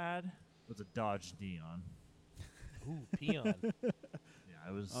car I've had was a Dodge Neon. Ooh, peon. Yeah,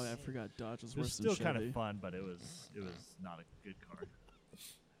 it was. Oh, yeah, I forgot Dodge was It was worse still than kind Chevy. of fun, but it was not a good car.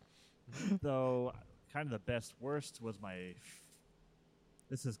 Though, kind of the best worst was my.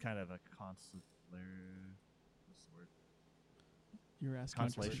 This is kind of a what's the word? You're asking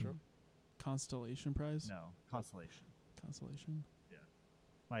Constellation. Constellation prize? No, Constellation. Constellation?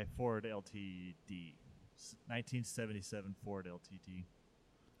 My Ford LTD, 1977 Ford LTD.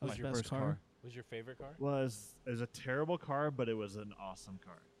 That was My your best first car? Was your favorite car? It was a terrible car, but it was an awesome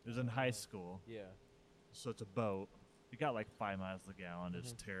car. It was in high school, Yeah. so it's a boat. It got like 5 miles a gallon.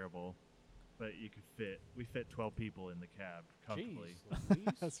 It's Mhm. terrible, but we fit 12 people in the cab comfortably. Jeez, Louise.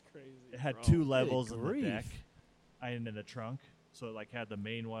 That's crazy. It had bro. 2 levels in the grief. deck and in the trunk. So it like had the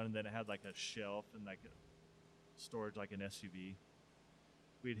main one, and then it had like a shelf and like a storage like an SUV.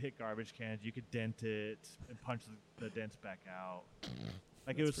 We'd hit garbage cans. You could dent it and punch the dents back out.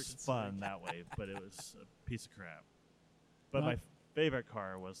 Like it That's was freaking fun sick. that way, but it was a piece of crap. But Well, my favorite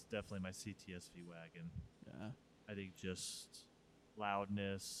car was definitely my CTSV wagon. Yeah. I think just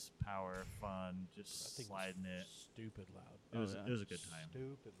loudness, power, fun, That just thing was sliding it. Stupid loud. yeah. It was a good time.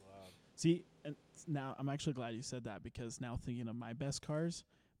 Stupid loud. See, and now I'm actually glad you said that, because now thinking of my best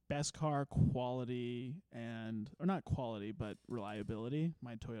car quality or not quality, but reliability,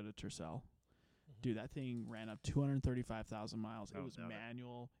 my Toyota Tercel. Dude, that thing ran up 235,000 miles. I It don't was doubt it.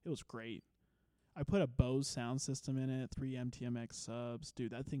 manual. It was great. I put a Bose sound system in it, 3 MTMX subs.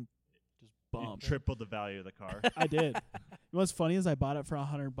 Dude, that thing Just You bumped. tripled the value of the car. I did. What's funny is I bought it for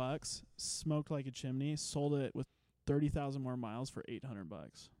 $100, smoked like a chimney, sold it with 30,000 more miles for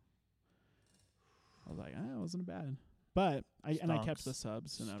 $800. I was like, it wasn't bad. But I kept the Stonks.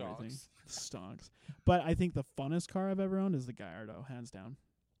 subs and everything. Stonks. Stonks. But I think the funnest car I've ever owned is the Gallardo, hands down.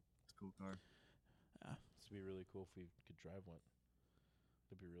 It's a cool car. Yeah. This would be really cool if we could drive one.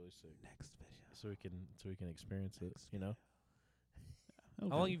 That'd be really sick. Next video. So we can experience it. You know. Yeah,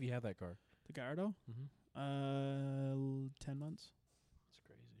 How long have you had that car? the Gallardo? Mm-hmm. 10 months. It's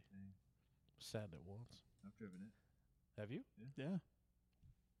crazy. Sat in it once. I've driven it. Have you? Yeah.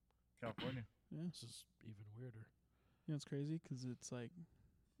 California. Yeah. This is even weirder. You know, it's crazy because it's like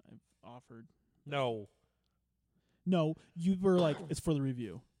I've offered. No. No, you were like, it's for the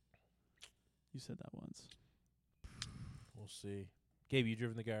review. You said that once. We'll see. Gabe, you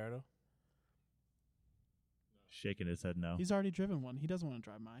driven the Gallardo? Shaking his head no. He's already driven one. He doesn't want to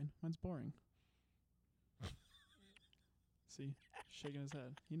drive mine. Mine's boring. See? Shaking his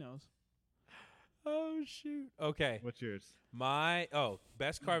head. He knows. Oh shoot. Okay. What's yours? My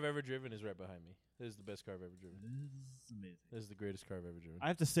best car I've ever driven is right behind me. This is the best car I've ever driven. This is amazing. This is the greatest car I've ever driven. I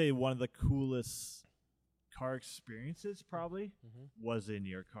have to say, one of the coolest car experiences probably Mm-hmm. was in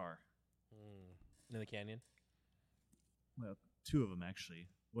your car. In the canyon. Well, 2 of them actually.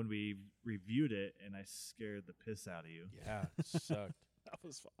 When we reviewed it, and I scared the piss out of you. Yeah, it sucked. That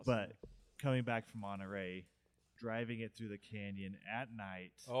was awesome. But coming back from Monterey, driving it through the canyon at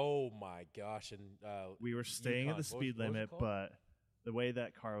night, Oh my gosh! And we were staying at Yukon. the speed What was it limit, called? but the way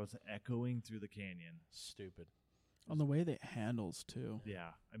that car was echoing through the canyon. stupid. on the way that it handles, too. Yeah,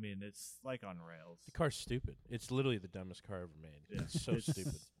 I mean, it's like on rails. The car's stupid. It's literally the dumbest car ever made. Yeah. It's so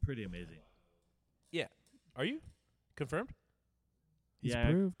stupid. Pretty amazing. Are you confirmed? He's Yeah.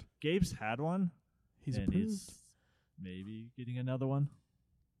 approved. Gabe's had one. He's and approved. He's maybe getting another one.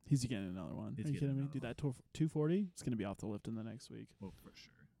 He's getting another one. He's Are you getting kidding me? another Dude, that 240, it's going to be off the lift in the next week. Oh, for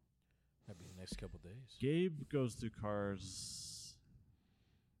sure. That'd be the next couple days. Gabe goes through cars.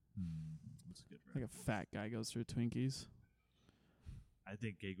 What's a good Like rep? a fat guy goes through Twinkies. I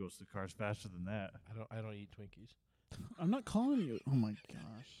think Gabe goes through cars faster than that. I don't eat Twinkies. I'm not calling you. Oh, my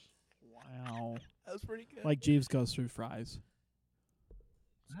gosh. Wow. That was pretty good. Like Jeeves goes through fries.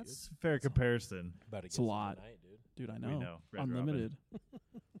 That's a fair comparison. About It's a lot. Night, dude. Dude, I We know. know. Red Robin. Unlimited.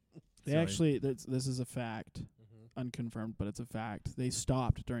 They Sorry. actually, this is a fact, Mm-hmm. unconfirmed, but it's a fact. They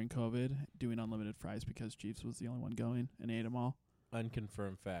stopped during COVID doing unlimited fries because Jeeves was the only one going and ate them all.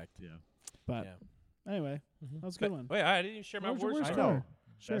 Unconfirmed fact. Yeah. But Yeah. anyway, that was a good one. Wait, I didn't even share my What was your worst worst I car. know. car?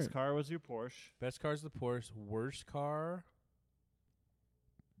 Sure. Best car was your Porsche. Best car's the Porsche. Worst car?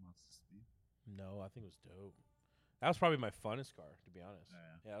 Wants to speak. No, I think it was dope. That was probably my funnest car, to be honest. Oh,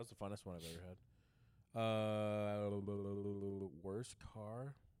 yeah. Yeah, that was the funnest one I've ever had. Worst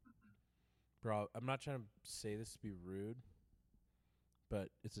car? Bro, I'm not trying to say this to be rude, but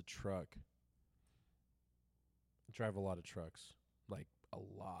it's a truck. I drive a lot of trucks. Like, a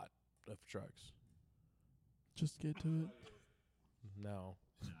lot of trucks. Just get to it. No.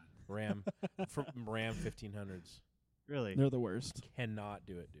 Ram 1500s. Really? They're the worst. Cannot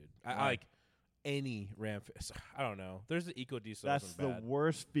do it, dude. I Why? like any Ram. I don't know. There's the Eco Diesel. That's the bad.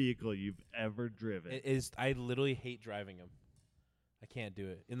 worst vehicle you've ever driven. It is. I literally hate driving them. I can't do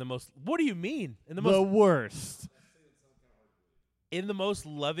it. In the most. What do you mean? In the the most. worst. In the most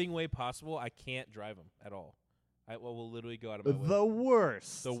loving way possible. I can't drive them at all. I will literally go out of my way. The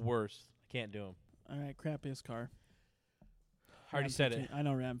worst. The worst. I can't do them. All right, crappiest car. I already Ram said 15 I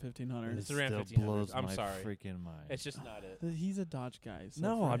know Ram 1500. It's a Ram Still 1500. blows I'm my sorry. freaking mind. It's just not it. He's a Dodge guy. So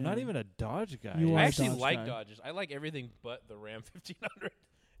No, for I'm not him- even a Dodge guy. You I are a actually Dodge like guy. Dodges. I like everything but the Ram 1500,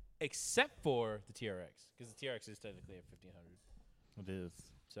 except for the TRX, because the TRX is technically a 1500. It is.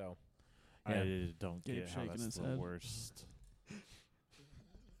 So, Yeah. I don't Gabe get how shaking that's his the head. worst.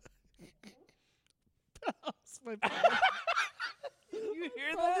 That's my fault. You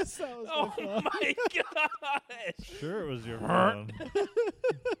hear That that? was my Oh fault. my gosh! Sure, it was your phone.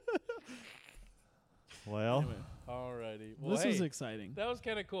 Well, Anyway, Alrighty. Well, this hey, was exciting. that was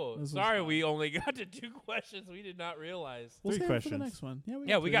kind of cool. This was Sorry, fun. we only got to 2 questions. We did not realize. We'll Three save it for the questions. next one. Yeah,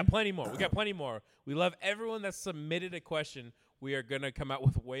 Yeah, we got three. plenty more. We got plenty more. We love everyone that submitted a question. We are gonna come out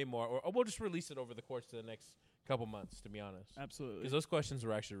with way more, or we'll just release it over the course of the next couple months. To be honest, Absolutely. because those questions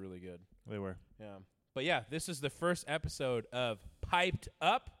were actually really good. they were. Yeah. But yeah, this is the first episode of Piped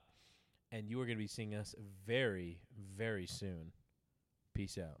Up, and you are going to be seeing us very, very soon.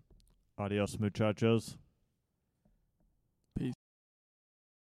 Peace out. Adios, muchachos.